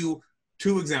give you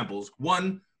 2 examples.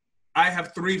 One, I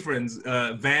have 3 friends.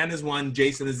 Van is one,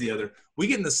 Jason is the other. We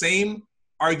get in the same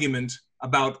argument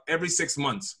about every 6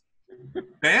 months.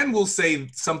 Van will say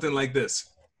something like this: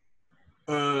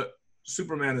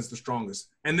 Superman is the strongest.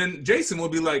 And then Jason will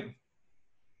be like,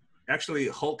 actually,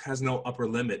 Hulk has no upper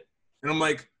limit. And I'm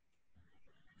like,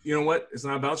 you know what? It's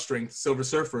not about strength. Silver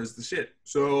Surfer is the shit.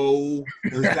 So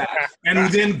there's that.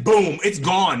 And then boom, it's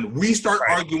gone. We start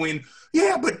arguing.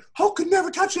 Yeah, but Hulk could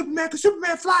never touch Superman because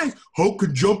Superman flies. Hulk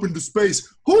could jump into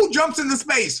space. Who jumps into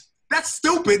space? That's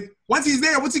stupid. Once he's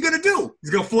there, what's he gonna do? He's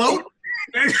gonna float?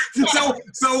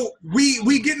 so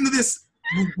we get into this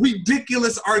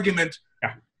ridiculous argument,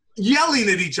 yelling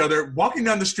at each other, walking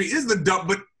down the street. This is the dumb,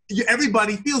 but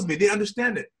everybody feels me. They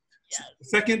understand it. Yes.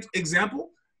 Second example,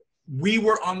 we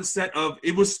were on the set of,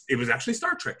 it was actually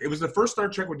Star Trek. It was the first Star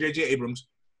Trek with J.J. Abrams,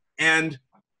 and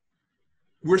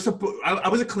I was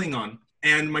a Klingon,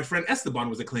 and my friend Esteban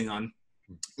was a Klingon.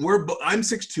 I'm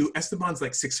 6'2", Esteban's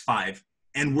like 6'5",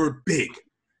 and we're big.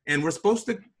 And we're supposed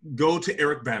to go to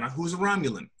Eric Bana, who's a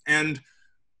Romulan, and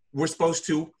we're supposed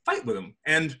to fight with him.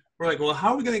 And we're like, well,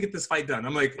 how are we going to get this fight done?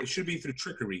 I'm like, it should be through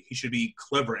trickery. He should be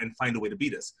clever and find a way to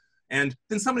beat us. And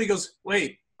then somebody goes,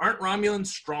 wait, aren't Romulans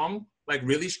strong? Like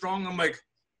really strong? I'm like,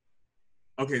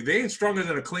 okay, they ain't stronger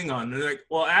than a Klingon. And they're like,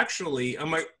 well, actually, I'm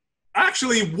like,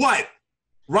 actually what?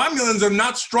 Romulans are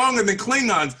not stronger than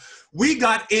Klingons. We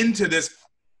got into this.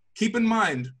 Keep in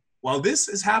mind, while this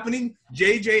is happening,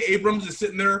 J.J. Abrams is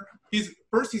sitting there. He's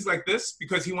like this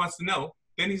because he wants to know.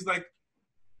 Then he's like,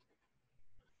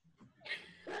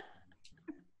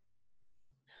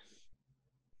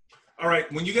 all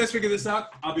right, when you guys figure this out,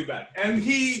 I'll be back. And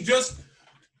he just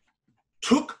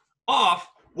took off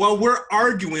while we're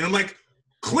arguing. I'm like,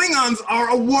 Klingons are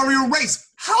a warrior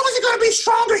race. How is he going to be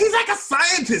stronger? He's like a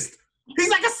scientist. He's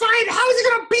like a scientist. How is he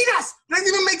going to beat us? That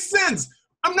doesn't even make sense.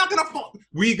 I'm not going to fall.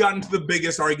 We got into the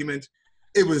biggest argument.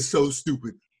 It was so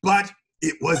stupid, but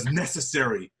it was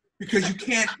necessary because you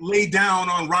can't lay down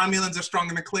on Romulans are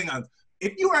stronger than Klingons.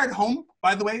 If you are at home,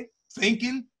 by the way,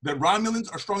 thinking that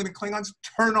Romulans are stronger than Klingons,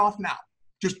 turn off now.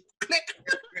 Just click,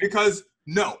 because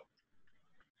no.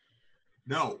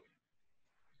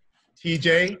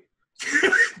 TJ,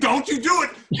 don't you do it.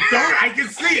 Don't, I can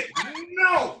see it.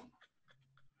 No.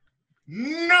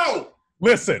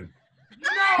 listen. No.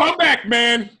 Come back,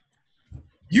 man.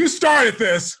 You started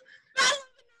this.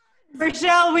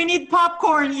 Rachelle, we need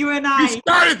popcorn, you and You I.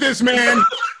 started this, man.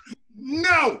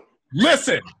 No.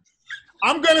 Listen,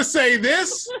 I'm going to say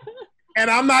this, and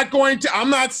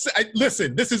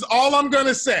listen, this is all I'm going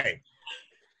to say.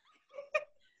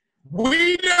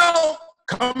 We don't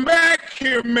come back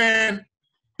here, man.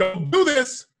 Don't do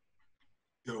this.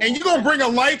 And you're going to bring a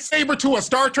lightsaber to a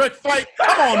Star Trek fight?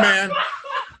 Come on, man.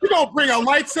 You're going to bring a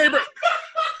lightsaber?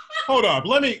 Hold on.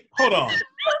 You're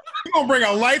going to bring a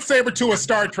lightsaber to a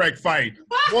Star Trek fight.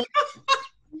 Well,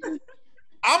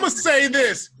 I'm going to say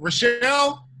this.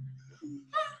 Rachelle,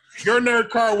 your nerd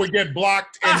card would get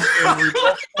blocked.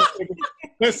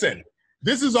 Listen,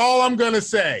 this is all I'm going to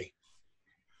say.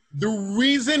 The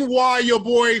reason why your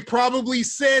boy probably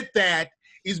said that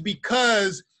is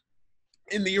because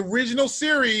in the original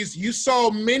series, you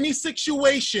saw many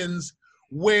situations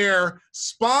where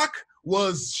Spock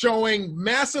was showing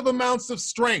massive amounts of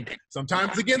strength,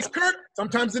 sometimes against Kirk,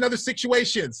 sometimes in other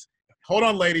situations. Hold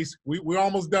on, ladies. We're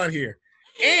almost done here.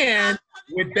 And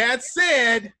with that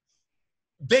said,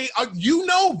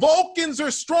 Vulcans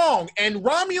are strong, and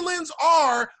Romulans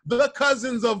are the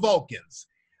cousins of Vulcans.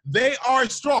 They are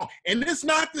strong. And it's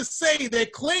not to say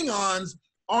that Klingons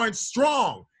aren't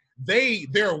strong.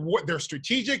 They're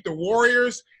strategic, they're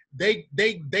warriors. They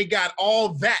got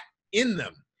all that in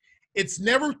them. It's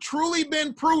never truly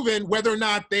been proven whether or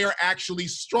not they are actually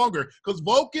stronger, because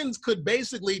Vulcans could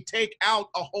basically take out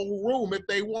a whole room if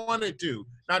they wanted to,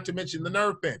 not to mention the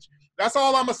nerve pinch. That's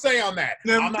all I'm going to say on that.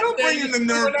 Now, don't bring in the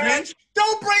nerve pinch.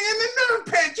 Don't bring in the nerve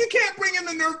pinch. You can't bring in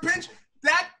the nerve pinch.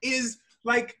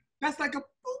 That's like a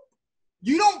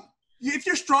boop. If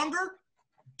you're stronger,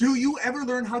 do you ever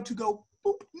learn how to go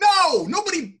boop? No,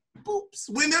 nobody boops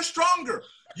when they're stronger.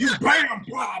 You bam,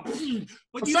 blah,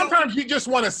 but sometimes you just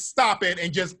want to stop it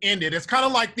and just end it. It's kind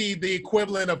of like the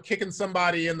equivalent of kicking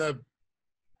somebody in the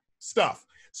stuff.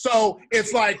 So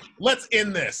it's like, let's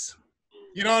end this.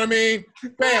 You know what I mean?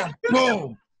 Bam,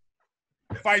 boom.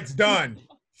 Fight's done.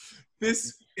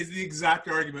 This is the exact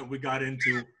argument we got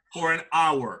into for an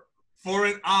hour.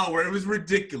 It was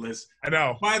ridiculous. I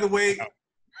know. By the way,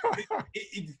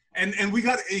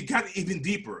 it got even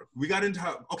deeper. We got into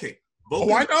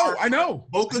I know.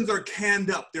 Vulcans are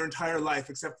canned up their entire life,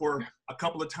 except for a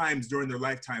couple of times during their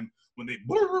lifetime when they.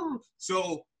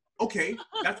 So, okay,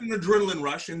 that's an adrenaline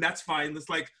rush, and that's fine. It's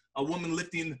like a woman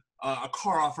lifting a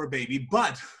car off her baby,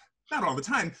 but not all the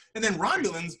time. And then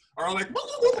Romulans are like,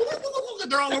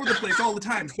 they're all over the place all the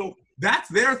time. So that's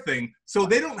their thing. So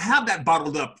they don't have that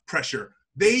bottled up pressure.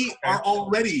 They are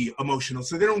already emotional,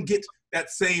 so they don't get that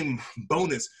same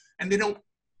bonus, and they don't.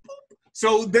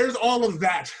 So there's all of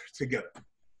that together.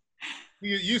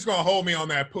 You're just going to hold me on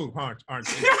that poop, aren't you?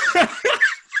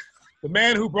 The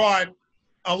man who brought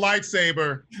a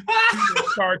lightsaber to the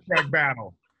Star Trek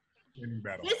battle.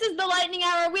 This is the Lightning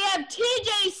Hour. We have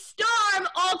TJ Storm,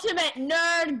 Ultimate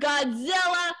Nerd,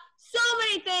 Godzilla, so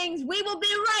many things. We will be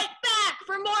right back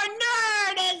for more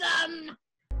nerdism.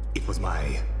 It was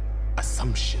my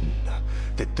assumption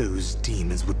that those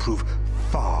demons would prove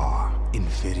far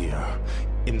inferior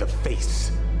in the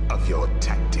face of your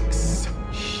tactics,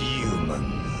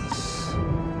 humans.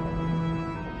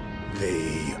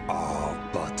 They are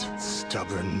but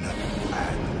stubborn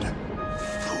and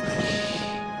foolish.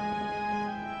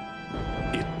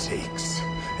 It takes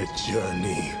a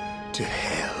journey to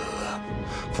hell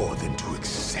for them to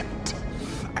accept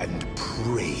and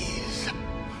praise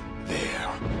their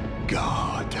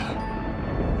god.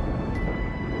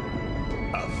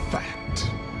 A fact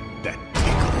that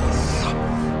tickles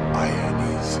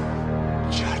Irony's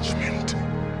judgment.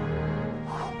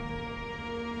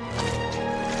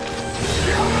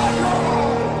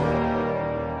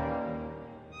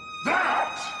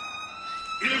 That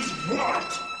is what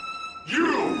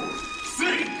you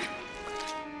think.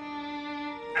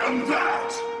 And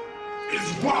that is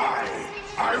why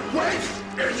I wait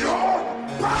in your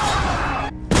power.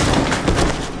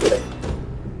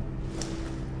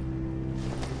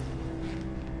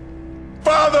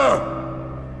 Father!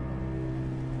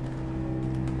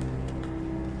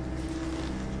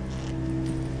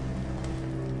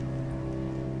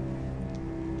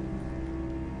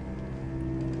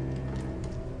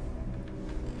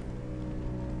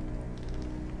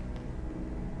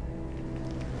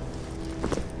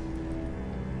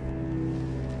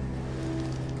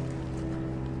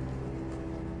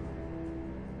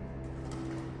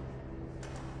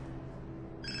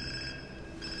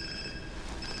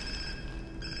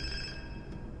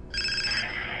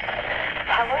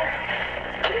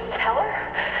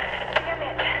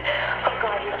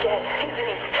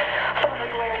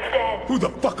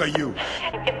 fuck are you?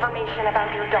 Information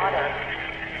about your daughter.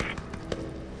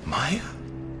 Maya?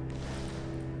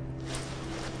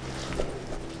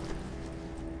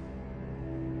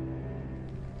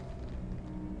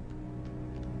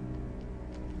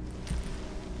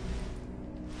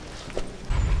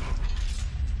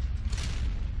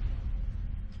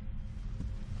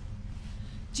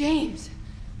 James!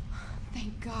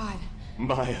 Thank God.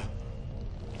 Maya.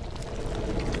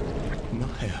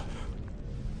 Maya.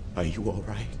 Are you all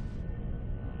right?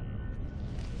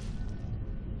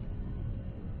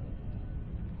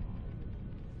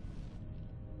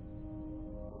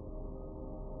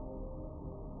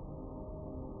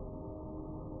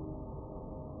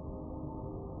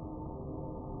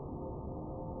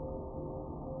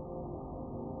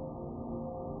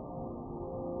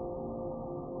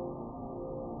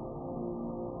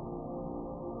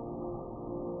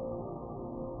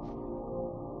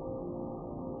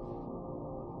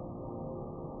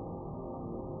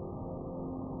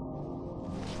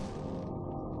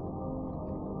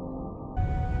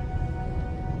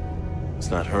 It's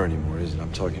not her anymore, is it?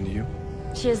 I'm talking to you?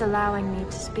 She is allowing me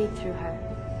to speak through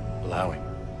her. Allowing?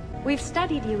 We've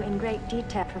studied you in great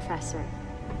detail, Professor.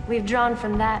 We've drawn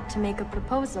from that to make a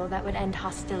proposal that would end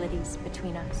hostilities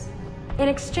between us. In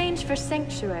exchange for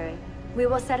sanctuary, we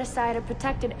will set aside a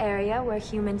protected area where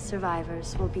human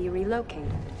survivors will be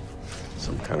relocated.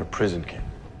 Some kind of prison camp.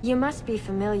 You must be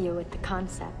familiar with the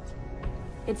concept.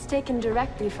 It's taken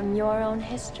directly from your own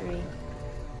history.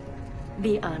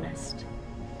 Be honest.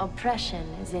 Oppression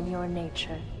is in your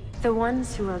nature. The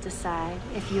ones who will decide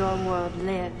if your world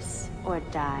lives or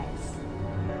dies.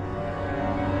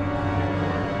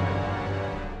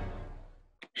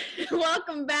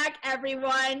 Welcome back,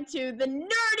 everyone, to the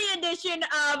nerdy edition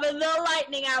of the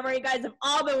Lightning Hour. You guys have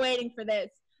all been waiting for this.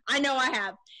 I know I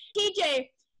have. TJ,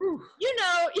 you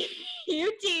know,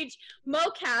 you teach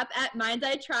MoCap at Mind's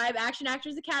Eye Tribe Action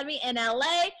Actors Academy in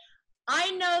LA.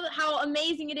 I know how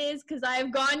amazing it is because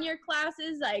I've gone your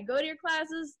classes. I go to your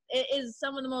classes. It is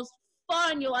some of the most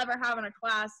fun you'll ever have in a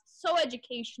class. So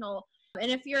educational.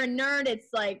 And if you're a nerd, it's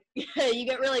like you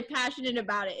get really passionate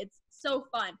about it. It's so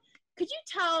fun. Could you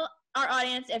tell our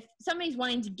audience, if somebody's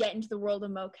wanting to get into the world of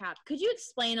MoCap, could you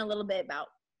explain a little bit about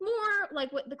more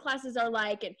like what the classes are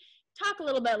like and talk a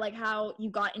little bit like how you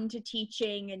got into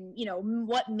teaching and, you know,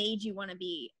 what made you want to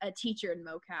be a teacher in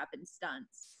MoCap and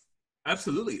stunts?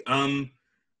 Absolutely.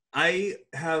 I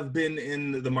have been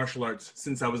in the martial arts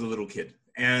since I was a little kid.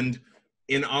 And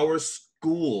in our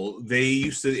school, they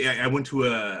used to, I went to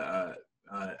a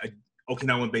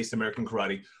Okinawan-based American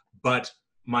karate, but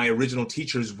my original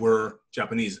teachers were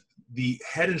Japanese. The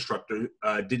head instructor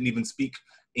didn't even speak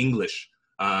English.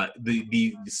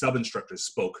 The sub-instructors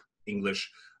spoke English.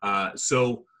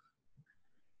 So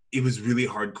it was really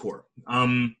hardcore.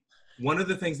 One of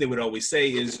the things they would always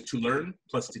say is to learn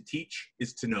plus to teach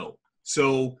is to know.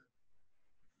 So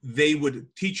they would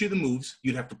teach you the moves.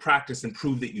 You'd have to practice and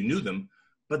prove that you knew them.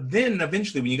 But then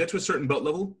eventually when you got to a certain belt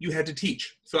level, you had to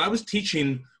teach. So I was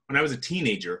teaching when I was a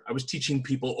teenager. I was teaching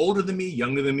people older than me,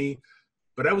 younger than me,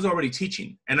 but I was already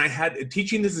teaching. And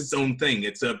teaching is its own thing.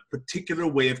 It's a particular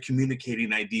way of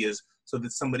communicating ideas so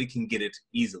that somebody can get it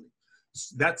easily.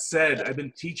 That said, I've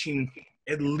been teaching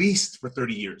at least for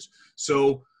 30 years.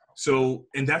 So,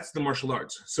 and that's the martial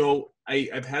arts. So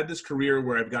I've had this career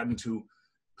where I've gotten to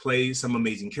play some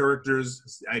amazing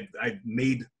characters. I've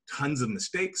made tons of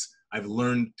mistakes. I've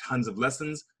learned tons of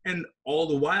lessons. And all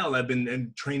the while I've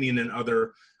been training in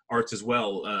other arts as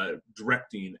well,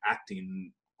 directing,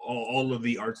 acting, all of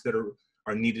the arts that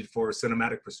are needed for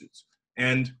cinematic pursuits.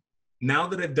 And now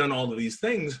that I've done all of these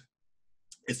things,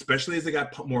 especially as they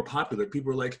got more popular,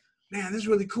 people are like, man, this is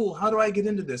really cool. How do I get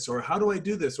into this? Or how do I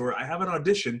do this? Or I have an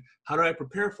audition. How do I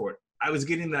prepare for it? I was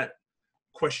getting that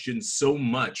question so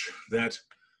much that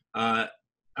I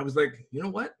was like, you know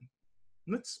what?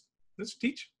 Let's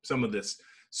teach some of this.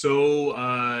 So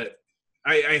I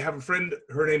have a friend.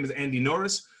 Her name is Andy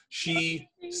Norris. She's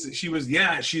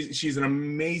an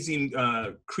amazing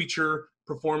creature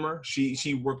performer.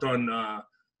 She worked on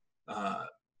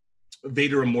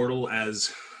Vader Immortal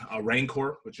as a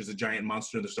Rancor, which is a giant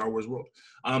monster in the Star Wars world.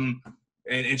 And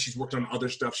she's worked on other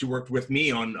stuff. She worked with me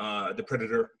on the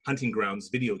Predator Hunting Grounds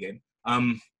video game.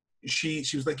 She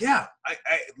was like, yeah,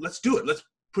 let's do it. Let's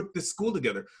put this school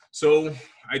together. So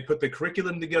I put the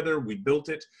curriculum together, we built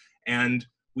it, and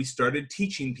we started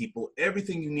teaching people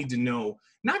everything you need to know,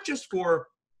 not just for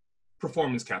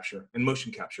performance capture and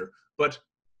motion capture, but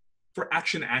for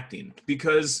action acting,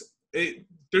 because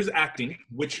there's acting,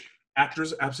 which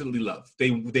actors absolutely love.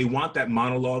 They want that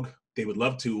monologue. They would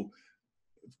love to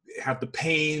have the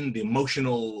pain, the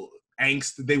emotional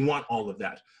angst. They want all of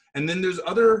that. And then there's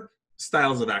other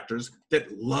styles of actors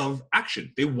that love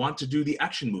action. They want to do the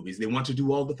action movies. They want to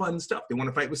do all the fun stuff. They want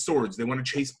to fight with swords. They want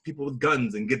to chase people with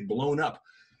guns and get blown up.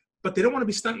 But they don't want to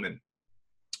be stuntmen.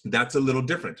 That's a little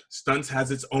different. Stunts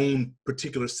has its own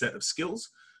particular set of skills,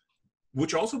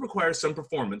 which also requires some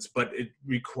performance, but it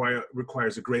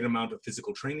requires a great amount of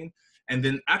physical training. And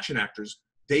then action actors,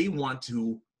 they want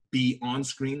to be on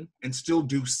screen and still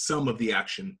do some of the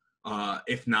action,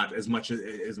 if not as much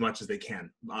as they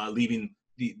can, leaving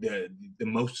the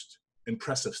most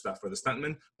impressive stuff for the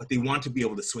stuntmen, but they want to be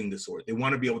able to swing the sword. They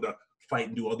want to be able to fight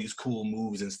and do all these cool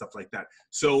moves and stuff like that.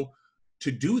 So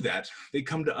to do that, they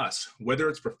come to us, whether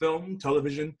it's for film,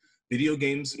 television, video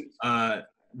games.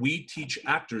 We teach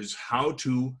actors how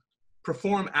to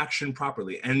perform action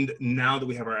properly. And now that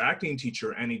we have our acting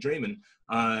teacher, Annie Draymond,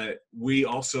 we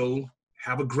also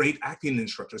have a great acting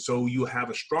instructor. So you have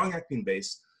a strong acting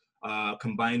base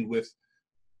combined with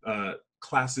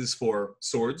classes for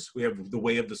swords. We have the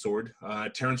Way of the Sword.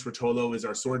 Terrence Rotolo is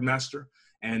our sword master,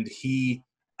 and he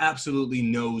absolutely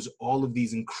knows all of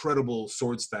these incredible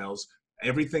sword styles,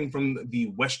 everything from the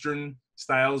Western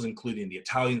styles, including the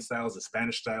Italian styles, the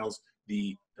Spanish styles,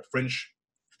 the French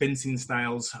fencing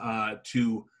styles,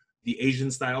 to the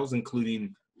Asian styles,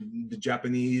 including the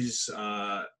Japanese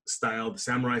style, the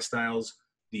samurai styles,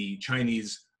 the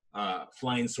Chinese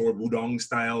flying sword wudong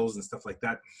styles and stuff like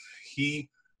that.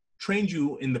 He trained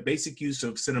you in the basic use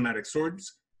of cinematic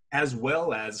swords, as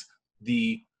well as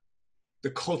the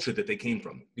culture that they came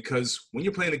from. Because when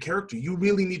you're playing a character, you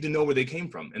really need to know where they came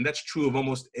from. And that's true of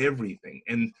almost everything.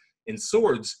 And in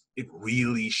swords, it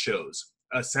really shows.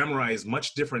 A samurai is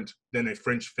much different than a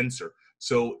French fencer.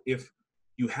 So if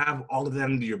you have all of that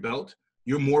under your belt,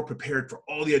 you're more prepared for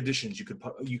all the auditions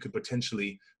you could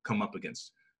potentially come up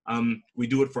against. We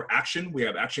do it for action. We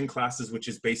have action classes, which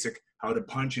is basic, how to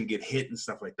punch and get hit and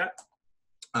stuff like that,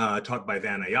 taught by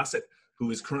Van Ayaset,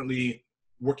 who is currently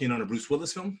working on a Bruce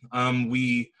Willis film.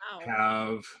 We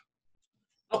have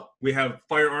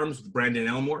firearms with Brandon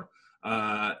Elmore.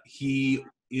 He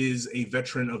is a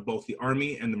veteran of both the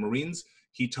Army and the Marines.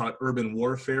 He taught urban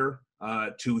warfare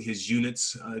to his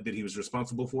units that he was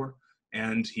responsible for,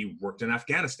 and he worked in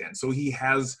Afghanistan. So he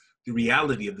has the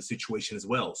reality of the situation as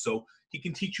well. So he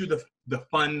can teach you the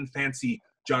fun, fancy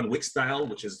John Wick style,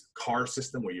 which is car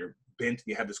system where you're bent,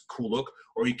 you have this cool look,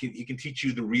 or he can teach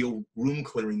you the real room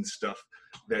clearing stuff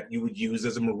that you would use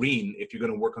as a Marine if you're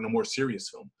going to work on a more serious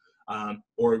film,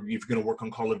 or if you're going to work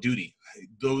on Call of Duty.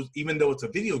 Those, even though it's a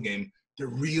video game, they're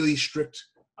really strict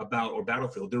about, or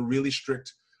Battlefield, they're really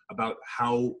strict about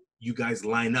how you guys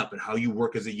line up and how you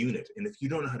work as a unit. And if you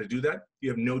don't know how to do that, you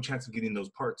have no chance of getting those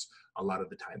parts a lot of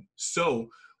the time. So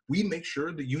we make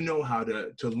sure that you know how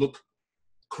to look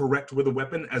correct with a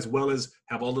weapon, as well as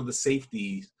have all of the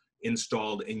safety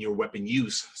installed in your weapon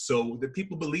use, so that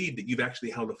people believe that you've actually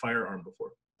held a firearm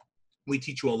before. We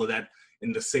teach you all of that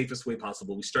in the safest way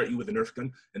possible. We start you with a Nerf gun,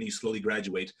 and then you slowly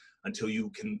graduate until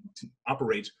you can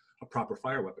operate a proper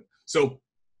fire weapon. So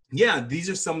yeah, these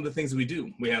are some of the things that we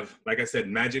do. We have, like I said,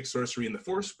 magic, sorcery, and the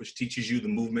Force, which teaches you the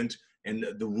movement and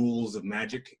the rules of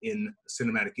magic in the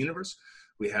cinematic universe.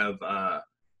 We have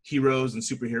heroes and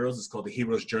superheroes. It's called The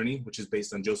Hero's Journey, which is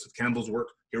based on Joseph Campbell's work,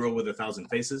 Hero with a Thousand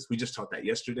Faces. We just taught that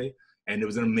yesterday, and it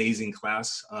was an amazing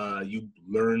class. You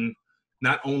learn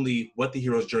not only what the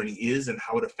hero's journey is and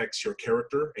how it affects your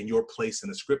character and your place in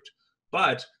the script,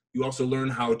 but you also learn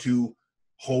how to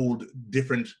hold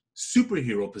different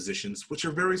superhero positions, which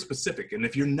are very specific. And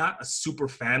if you're not a super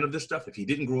fan of this stuff, if you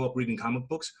didn't grow up reading comic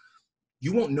books,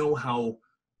 you won't know how,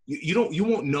 you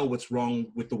won't know what's wrong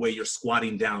with the way you're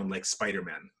squatting down like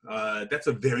Spider-Man. That's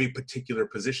a very particular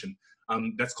position.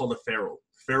 That's called a ferrule.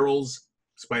 Ferrules,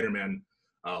 Spider-Man,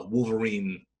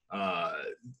 Wolverine,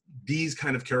 these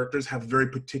kind of characters have very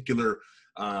particular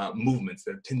movements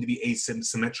that tend to be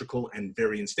asymmetrical and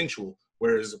very instinctual,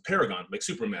 whereas a paragon, like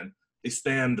Superman, they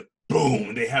stand,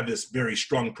 boom, they have this very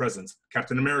strong presence.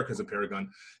 Captain America is a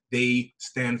paragon. They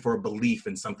stand for a belief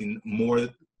in something more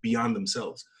beyond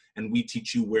themselves. And we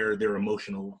teach you where their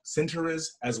emotional center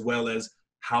is, as well as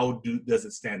how does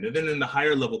it stand. And then in the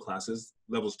higher level classes,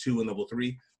 levels 2 and level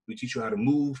 3, we teach you how to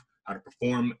move, how to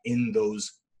perform in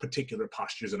those particular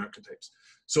postures and archetypes.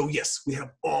 So yes, we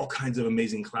have all kinds of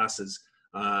amazing classes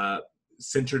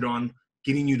centered on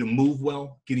getting you to move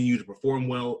well, getting you to perform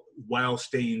well, while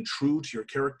staying true to your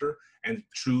character and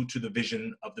true to the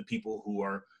vision of the people who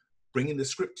are bringing the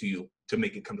script to you to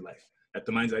make it come to life at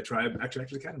the Mind's Eye Tribe Action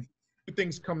Actors Academy.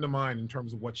 Things come to mind in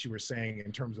terms of what you were saying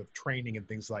in terms of training and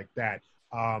things like that.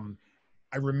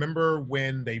 I remember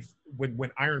when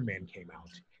Iron Man came out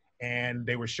and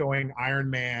they were showing Iron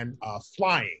Man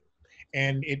flying,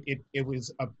 and it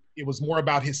was more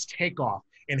about his takeoff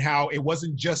and how it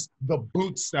wasn't just the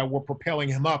boots that were propelling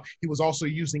him up. He was also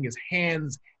using his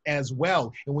hands as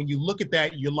well. And when you look at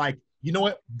that, you're like, you know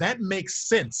what? That makes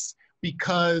sense.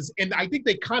 Because, and I think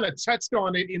they kind of touched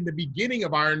on it in the beginning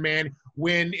of Iron Man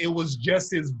when it was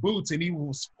just his boots and he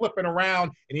was flipping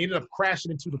around and he ended up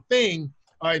crashing into the thing,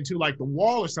 into like the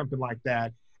wall or something like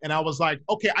that. And I was like,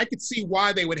 okay, I could see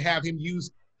why they would have him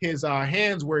use his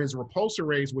hands where his repulsor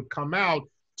rays would come out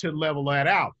to level that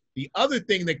out. The other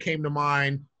thing that came to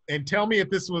mind, and tell me if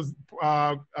this was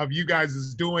of you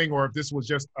guys' doing or if this was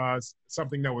just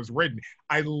something that was written.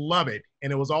 I love it.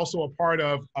 And it was also a part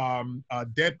of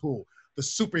Deadpool, the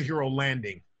superhero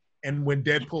landing. And when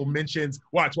Deadpool mentions,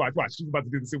 watch, she's about to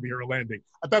do the superhero landing.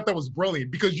 I thought that was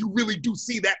brilliant because you really do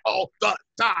see that all the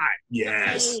time.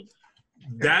 Yes.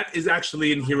 That is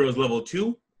actually in Heroes Level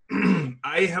 2.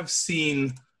 I have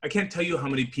seen, I can't tell you how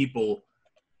many people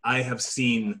I have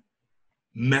seen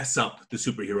mess up the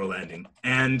superhero landing.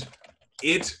 And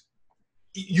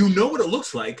you know what it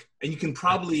looks like, and you can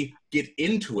probably get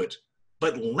into it,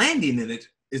 but landing in it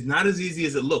is not as easy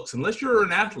as it looks. Unless you're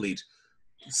an athlete,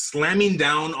 slamming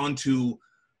down onto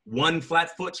one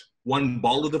flat foot, one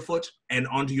ball of the foot, and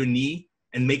onto your knee,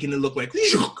 and making it look like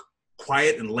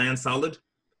quiet and land solid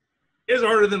is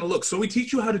harder than it looks. So we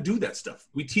teach you how to do that stuff.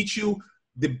 We teach you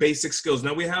the basic skills.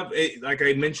 Now we have, like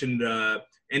I mentioned,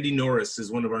 Andy Norris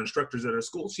is one of our instructors at our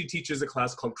school. She teaches a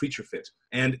class called Creature Fit,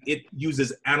 and it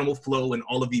uses animal flow and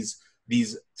all of these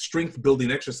strength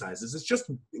building exercises. It's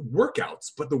just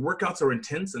workouts, but the workouts are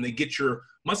intense and they get your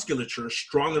musculature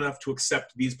strong enough to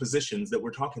accept these positions that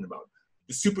we're talking about.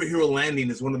 The superhero landing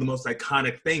is one of the most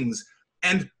iconic things.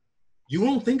 And you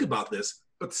won't think about this,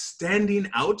 but standing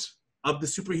out of the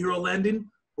superhero landing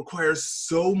requires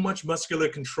so much muscular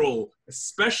control,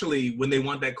 especially when they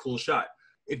want that cool shot.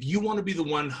 If you want to be the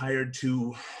one hired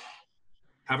to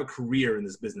have a career in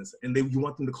this business and you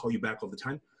want them to call you back all the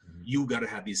time, you got to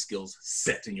have these skills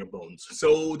set in your bones.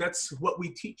 So that's what we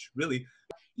teach, really.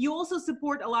 You also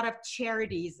support a lot of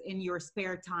charities in your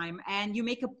spare time, and you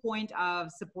make a point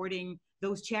of supporting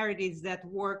those charities that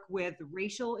work with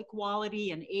racial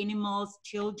equality and animals,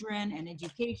 children, and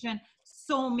education.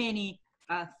 So many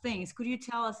things. Could you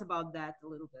tell us about that a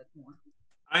little bit more?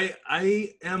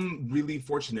 I am really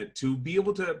fortunate to be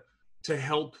able to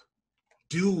help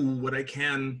do what I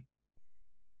can,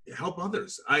 help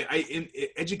others.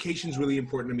 Education is really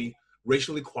important to me.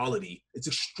 Racial equality, it's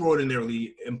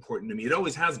extraordinarily important to me. It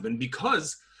always has been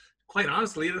because, quite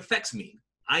honestly, it affects me.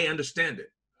 I understand it.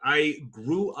 I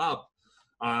grew up,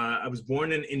 I was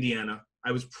born in Indiana.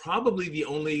 I was probably the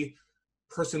only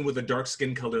person with a dark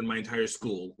skin color in my entire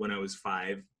school when I was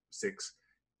 5, 6.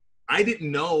 I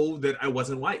didn't know that I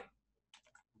wasn't white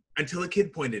until a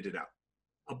kid pointed it out.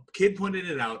 A kid pointed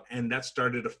it out, and that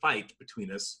started a fight between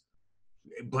us.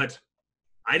 But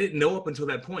I didn't know up until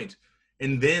that point.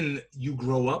 And then you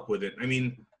grow up with it. I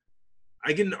mean,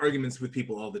 I get into arguments with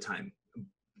people all the time.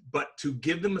 But to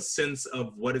give them a sense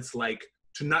of what it's like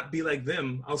to not be like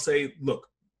them, I'll say, look,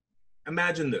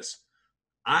 imagine this.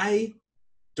 I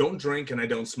don't drink and I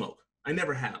don't smoke. I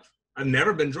never have. I've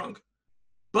never been drunk.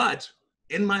 But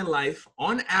in my life,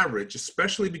 on average,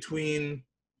 especially between,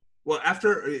 when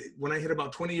I hit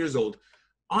about 20 years old,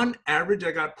 on average,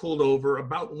 I got pulled over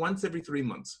about once every 3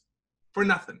 months for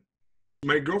nothing.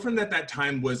 My girlfriend at that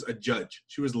time was a judge.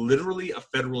 She was literally a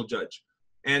federal judge.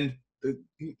 And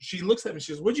she looks at me,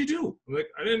 she says, "What'd you do?" I'm like,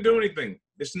 "I didn't do anything.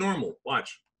 It's normal.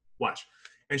 Watch."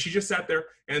 And she just sat there,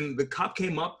 and the cop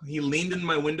came up, he leaned in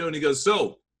my window and he goes,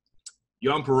 "So,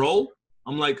 you on parole?"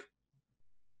 I'm like,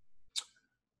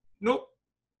 Nope.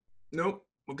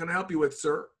 What can I help you with,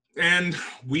 sir?" And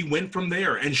we went from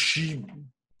there, and she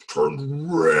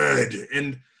turned red.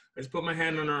 And I just put my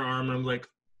hand on her arm, and I'm like,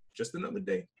 "Just another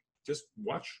day. Just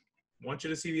watch. I want you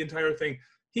to see the entire thing."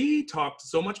 He talked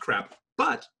so much crap,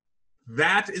 but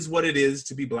that is what it is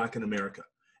to be Black in America.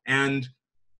 And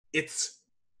it's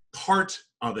part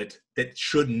of it that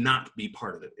should not be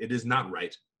part of it. It is not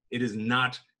right. It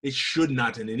should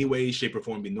not in any way, shape, or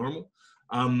form be normal.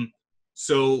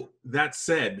 So that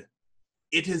said,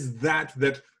 it is that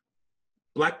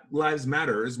Black Lives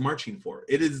Matter is marching for.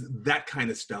 It is that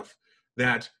kind of stuff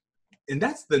and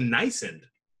that's the nice end.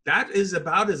 That is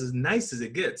about as nice as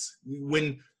it gets.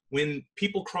 When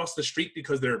people cross the street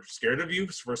because they're scared of you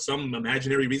for some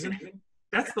imaginary reason,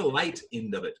 that's the light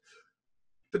end of it.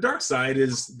 The dark side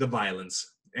is the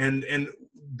violence, and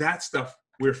that stuff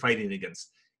we're fighting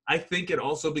against. I think it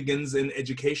also begins in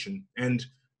education, and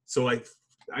so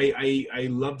I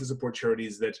love to support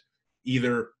charities that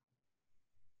either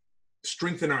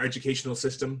strengthen our educational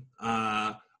system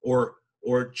or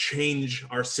or change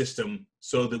our system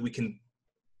so that we can,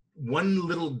 one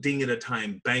little ding at a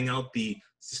time, bang out the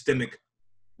systemic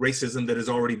racism that is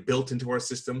already built into our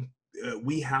system.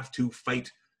 We have to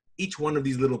fight each one of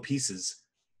these little pieces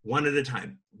one at a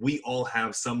time. We all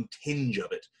have some tinge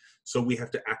of it. So we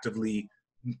have to actively,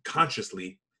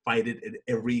 consciously fight it at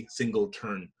every single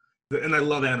turn. And I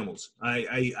love animals.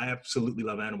 I absolutely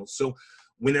love animals. So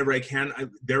whenever I can,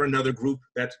 they're another group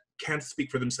that can't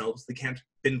speak for themselves. They can't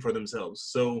fend for themselves.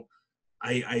 So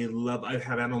I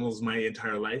have animals my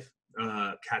entire life,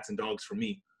 cats and dogs for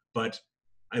me, but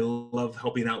I love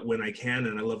helping out when I can,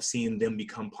 and I love seeing them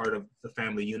become part of the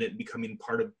family unit, becoming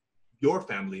part of your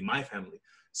family, my family.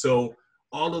 So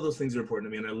all of those things are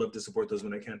important to me, and I love to support those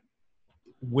when I can.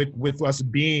 With us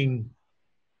being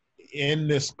in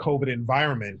this COVID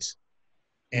environment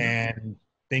and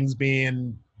things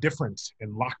being different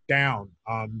and locked down,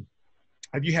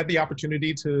 have you had the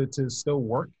opportunity to still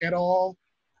work at all,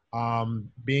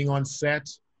 being on set?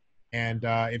 And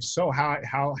if so,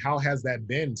 how has that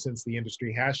been since the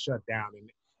industry has shut down,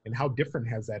 and how different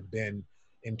has that been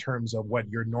in terms of what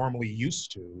you're normally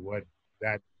used to, what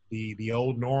that the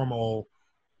old normal,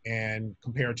 and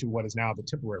compared to what is now the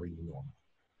temporary new normal?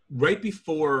 Right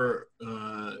before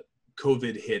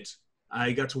COVID hit,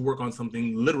 I got to work on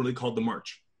something literally called The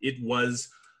March. It was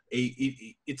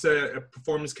it's a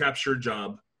performance capture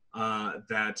job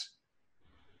that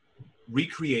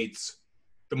recreates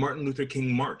the Martin Luther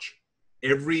King March.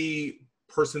 Every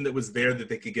person that was there that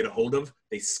they could get a hold of,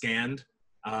 they scanned,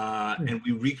 and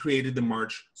we recreated the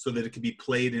march so that it could be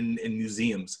played in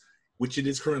museums, which it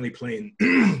is currently playing.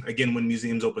 Again, when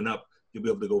museums open up, you'll be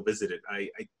able to go visit it. I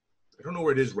don't know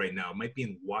where it is right now. It might be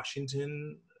in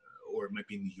Washington, or it might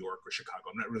be in New York or Chicago.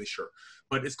 I'm not really sure.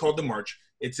 But it's called The March.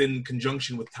 It's in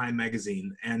conjunction with Time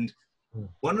Magazine. And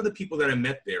one of the people that I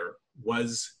met there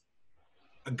was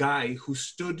a guy who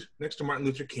stood next to Martin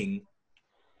Luther King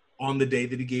on the day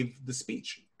that he gave the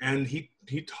speech. And he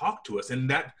talked to us, and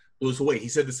that blew us away. He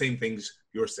said the same things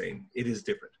you're saying. It is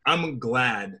different. I'm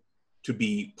glad to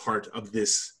be part of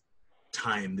this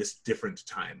time, this different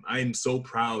time. I am so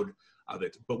proud of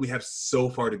it, but we have so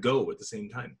far to go at the same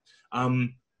time.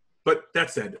 But that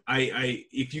said,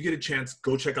 if you get a chance,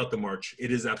 go check out The March.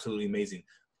 It is absolutely amazing.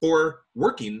 For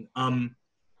working,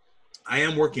 I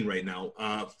am working right now,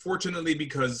 fortunately,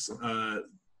 because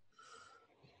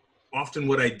often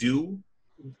what I do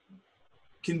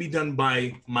can be done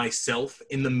by myself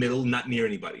in the middle, not near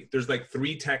anybody. There's like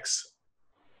 3 techs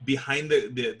behind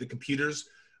the computers,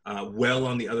 well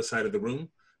on the other side of the room,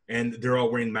 and they're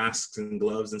all wearing masks and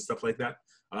gloves and stuff like that.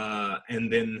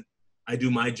 And then I do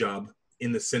my job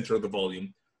in the center of the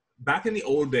volume. Back in the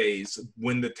old days,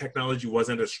 when the technology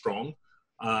wasn't as strong,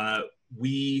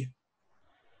 we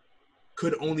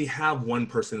could only have one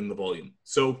person in the volume.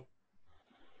 So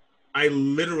I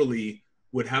literally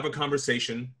would have a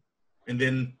conversation, and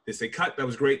then they say, cut, that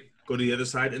was great, go to the other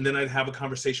side, and then I'd have a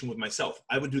conversation with myself.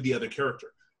 I would do the other character.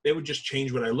 They would just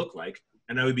change what I look like,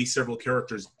 and I would be several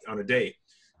characters on a day.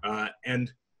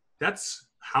 And that's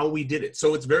how we did it.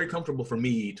 So it's very comfortable for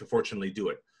me to fortunately do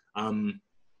it.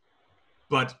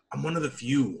 But I'm one of the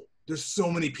few. There's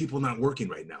so many people not working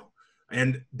right now.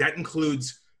 And that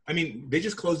includes, I mean, they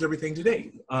just closed everything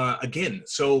today, again.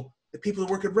 So the people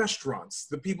that work at restaurants,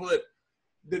 the people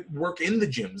that work in the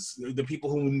gyms, the people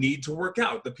who need to work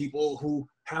out, the people who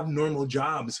have normal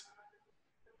jobs,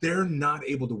 they're not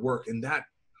able to work. And that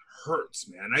hurts,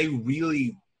 man. I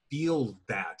really feel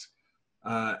that.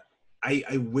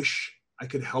 I wish I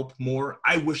could help more.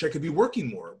 I wish I could be working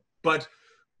more, but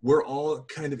we're all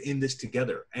kind of in this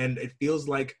together. And it feels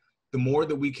like the more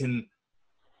that we can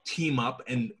team up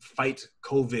and fight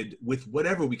COVID with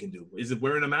whatever we can do. Is it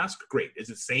wearing a mask? Great. Is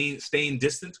it staying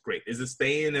distant? Great. Is it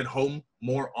staying at home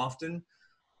more often?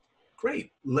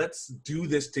 Great. Let's do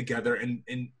this together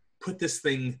and put this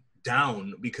thing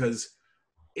down, because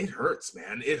it hurts,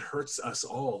 man. It hurts us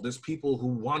all. There's people who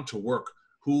want to work,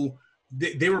 who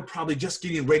they were probably just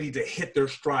getting ready to hit their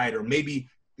stride, or maybe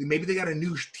they got a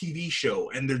new TV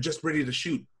show and they're just ready to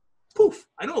shoot. Poof.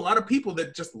 I know a lot of people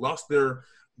that just lost their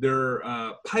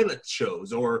pilot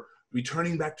shows or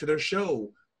returning back to their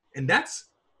show. And that's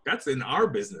in our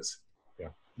business. Yeah.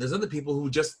 There's other people who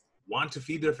just want to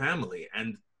feed their family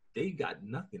and they got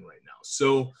nothing right now.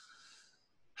 So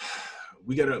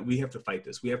we have to fight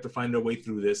this. We have to find our way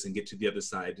through this and get to the other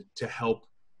side to help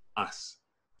us.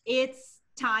 It's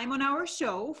time on our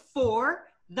show for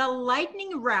the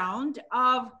lightning round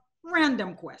of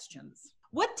random questions.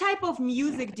 What type of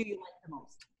music do you like the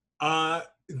most?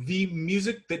 The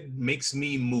music that makes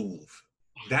me move.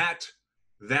 That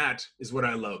is what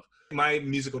I love. my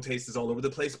musical taste is all over the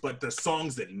place, but the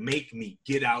songs that make me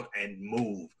get out and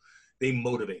move, they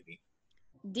motivate me.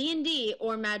 D&D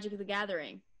or Magic the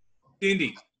Gathering?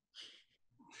 D&D.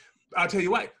 I'll tell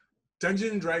you what.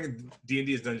 Dungeons and Dragons,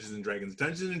 D&D is Dungeons and Dragons.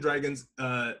 Dungeons and Dragons,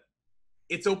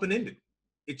 it's open-ended.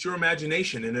 It's your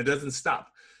imagination, and it doesn't stop.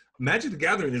 Magic the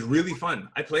Gathering is really fun.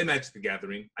 I play Magic the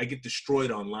Gathering. I get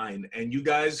destroyed online, and you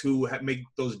guys who make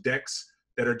those decks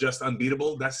that are just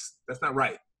unbeatable, that's not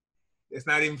right. It's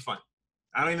not even fun.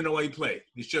 I don't even know why you play.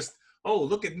 It's just, oh,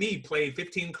 look at me play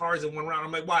 15 cards in one round.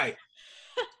 I'm like, why?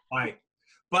 Why?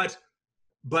 But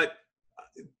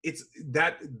it's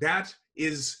that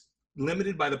is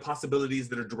limited by the possibilities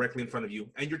that are directly in front of you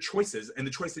and your choices and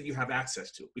the choice that you have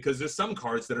access to. Because there's some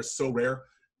cards that are so rare,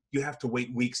 you have to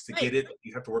wait weeks to get it.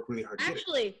 You have to work really hard to get it.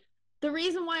 Actually, the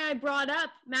reason why I brought up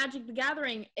Magic the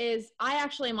Gathering is I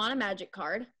actually am on a Magic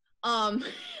card. I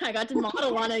got to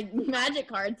model on a Magic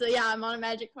card, so yeah, I'm on a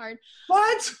Magic card.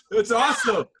 What? It's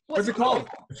awesome. What's it called?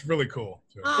 It's really cool.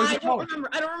 I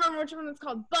don't remember which one it's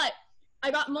called, but I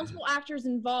got multiple actors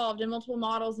involved and multiple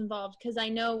models involved because I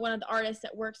know one of the artists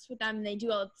that works with them, and they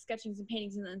do all the sketchings and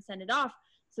paintings and then send it off,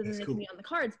 so then they can be on the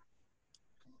cards.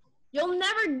 You'll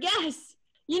never guess.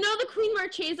 You know the Queen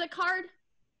Marchesa card?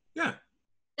 Yeah.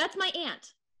 That's my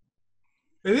aunt.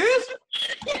 It is?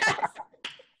 Yes.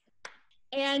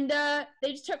 And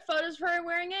they just took photos of her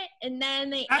wearing it, and then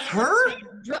they— That's her?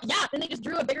 Then they just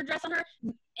drew a bigger dress on her.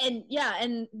 And yeah,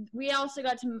 and we also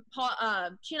got to,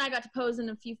 she and I got to pose in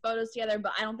a few photos together,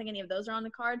 but I don't think any of those are on the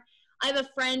card. I have a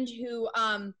friend who,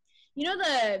 you know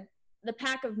the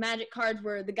pack of Magic cards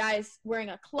where the guy's wearing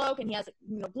a cloak and he has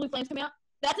blue flames coming out?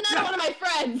 That's another one of my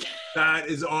friends. That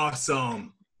is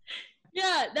awesome.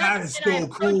 Yeah, that is so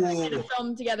cool. We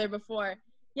filmed together before.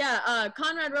 Yeah,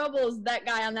 Conrad Robles, that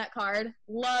guy on that card.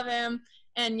 Love him.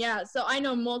 And yeah, so I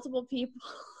know multiple people.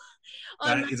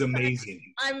 That is amazing.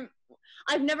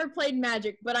 I've never played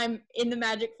Magic, but I'm in the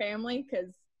Magic family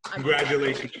because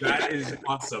Congratulations. That is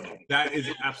awesome. That is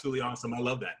absolutely awesome. I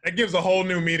love that. That gives a whole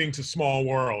new meaning to Small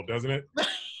World, doesn't it?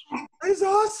 It's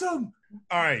awesome.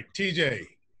 All right, TJ,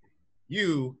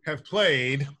 you have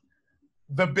played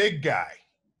the big guy.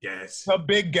 Yes. The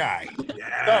big guy.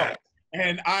 Yeah. So,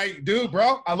 and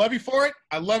bro, I love you for it.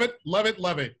 I love it, love it,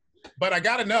 love it. But I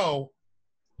got to know,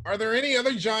 are there any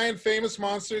other giant famous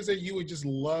monsters that you would just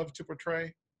love to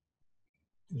portray?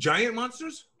 Giant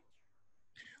monsters?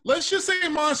 Let's just say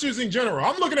monsters in general.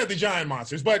 I'm looking at the giant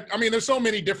monsters, but I mean, there's so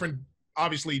many different,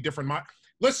 obviously different.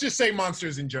 Let's just say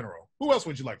monsters in general. Who else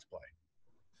would you like to play?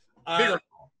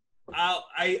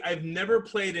 I've never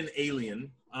played an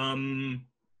alien.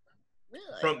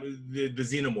 Really? From the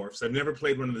xenomorphs. I've never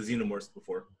played one of the xenomorphs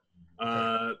before.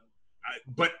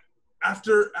 But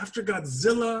after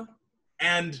Godzilla,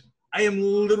 and I am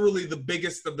literally the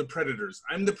biggest of the predators.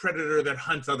 I'm the predator that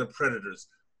hunts other predators.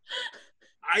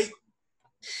 I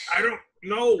don't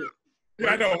know.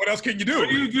 Yeah, I know. What else can you do? What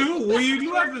do you do? What do you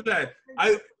do after that?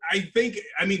 I think,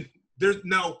 I mean, there's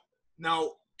now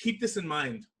keep this in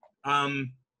mind.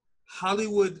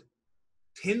 Hollywood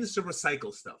tends to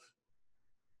recycle stuff.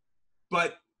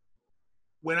 But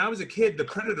when I was a kid, the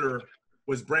Predator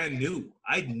was brand new.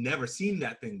 I'd never seen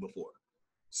that thing before.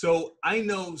 So I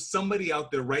know somebody out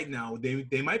there right now,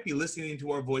 they might be listening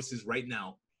to our voices right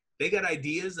now. They got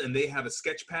ideas and they have a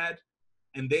sketch pad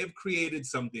and they've created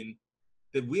something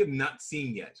that we have not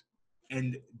seen yet.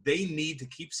 And they need to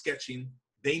keep sketching.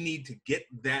 They need to get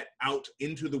that out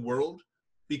into the world,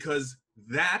 because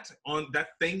that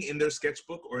thing in their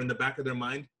sketchbook or in the back of their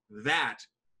mind, that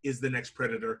is the next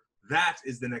Predator. That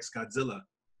is the next Godzilla.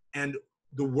 And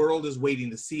the world is waiting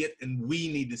to see it, and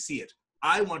we need to see it.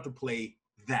 I want to play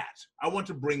that. I want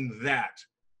to bring that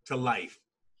to life.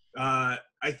 I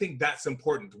think that's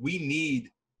important. We need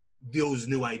those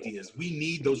new ideas. We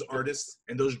need those artists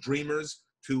and those dreamers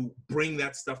to bring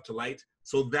that stuff to light.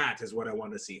 So that is what I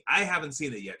want to see. I haven't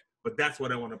seen it yet, but that's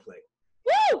what I want to play.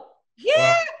 Woo!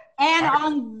 Yeah! And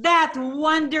on that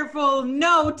wonderful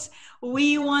note,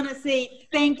 we want to say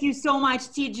thank you so much,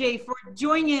 TJ, for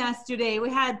joining us today. We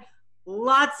had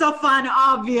lots of fun,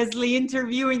 obviously,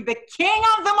 interviewing the king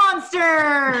of the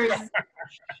monsters.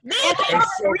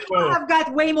 I've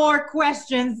got way more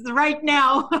questions right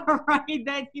now, right,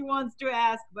 that he wants to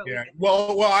ask. But yeah.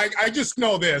 Well, I just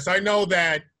know this. I know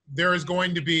that there is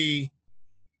going to be,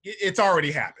 it's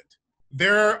already happened.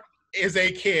 There is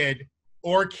a kid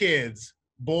or kids,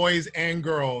 boys and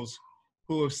girls,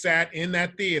 who have sat in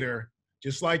that theater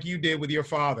just like you did with your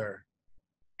father,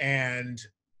 and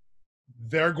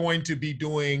they're going to be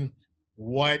doing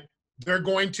what they're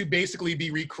going to basically be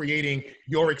recreating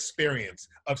your experience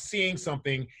of seeing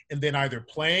something and then either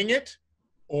playing it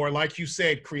or like you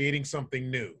said, creating something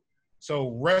new.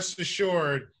 So rest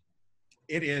assured,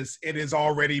 it is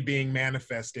already being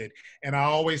manifested. And I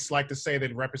always like to say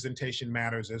that representation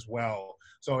matters as well.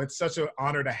 So it's such an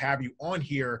honor to have you on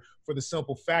here for the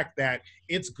simple fact that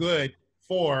it's good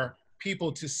for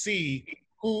people to see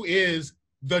who is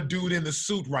the dude in the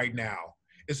suit right now.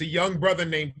 It's a young brother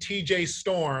named TJ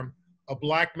Storm, a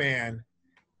black man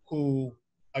who,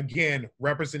 again,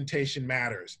 representation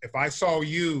matters. If I saw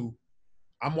you,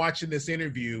 I'm watching this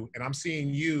interview and I'm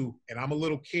seeing you and I'm a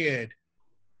little kid,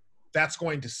 that's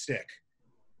going to stick.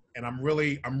 And I'm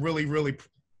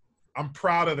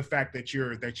proud of the fact that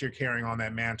you're carrying on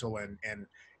that mantle, and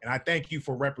I thank you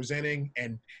for representing,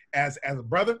 and as a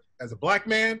brother, as a black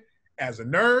man, as a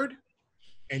nerd,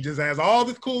 and just as all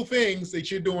the cool things that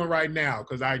you're doing right now,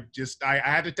 because I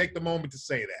had to take the moment to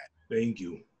say that. Thank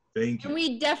you. Thank you. And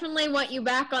we definitely want you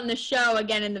back on the show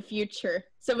again in the future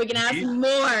so we can ask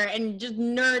more and just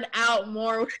nerd out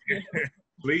more.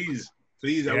 Please,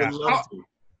 I would love to.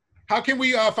 How can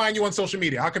we find you on social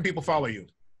media? How can people follow you?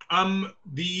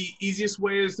 The easiest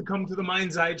way is to come to the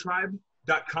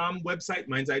𝐵𝐼𝐃𝐄.com website,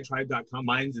 𝐵𝐼𝐃𝐄.com.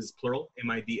 Minds is plural,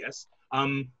 MIDS.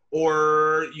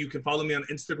 Or you can follow me on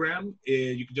Instagram.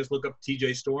 You can just look up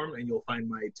TJ Storm and you'll find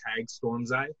my tag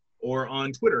StormsEye. Or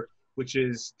on Twitter, which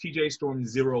is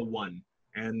TJStorm01,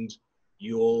 and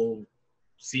you'll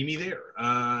see me there.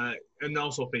 And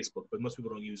also Facebook, but most people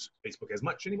don't use Facebook as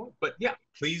much anymore. But yeah,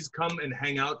 please come and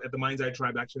hang out at the Mind's Eye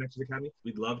Tribe Action Actors Academy.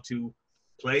 We'd love to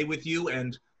play with you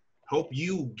and hope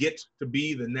you get to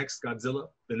be the next Godzilla,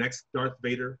 the next Darth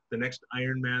Vader, the next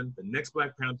Iron Man, the next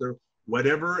Black Panther,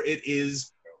 whatever it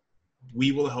is,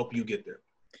 we will help you get there.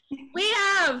 We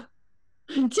have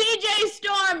TJ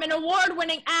Storm, an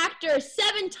award-winning actor,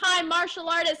 7-time martial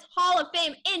artist, Hall of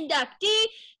Fame inductee,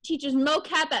 teaches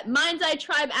MoCap at Mind's Eye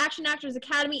Tribe Action Actors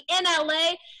Academy in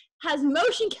LA, has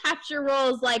motion capture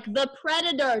roles like The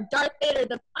Predator, Darth Vader,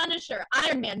 The Punisher,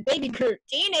 Iron Man, Baby Groot,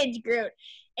 Teenage Groot,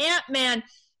 Ant-Man,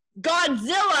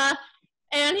 Godzilla,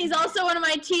 and he's also one of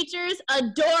my teachers.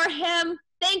 Adore him.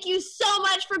 Thank you so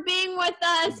much for being with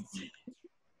us.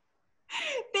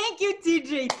 Thank you,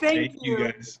 TJ. Thank you.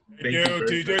 Guys. Thank you,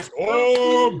 TJ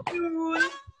Storm.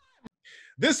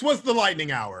 This was the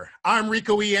Lightning Hour. I'm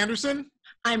Rico E Anderson.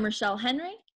 I'm Rachelle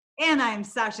Henry. And I'm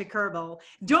Sasha Kerbel.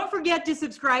 Don't forget to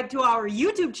subscribe to our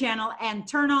YouTube channel and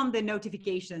turn on the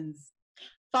notifications.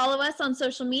 Follow us on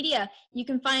social media. You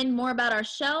can find more about our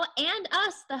show and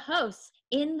us, the hosts,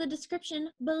 in the description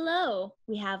below.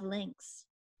 We have links.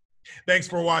 Thanks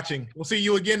for watching. We'll see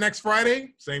you again next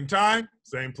Friday. Same time,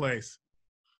 same place.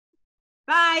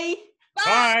 Bye.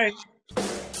 Bye.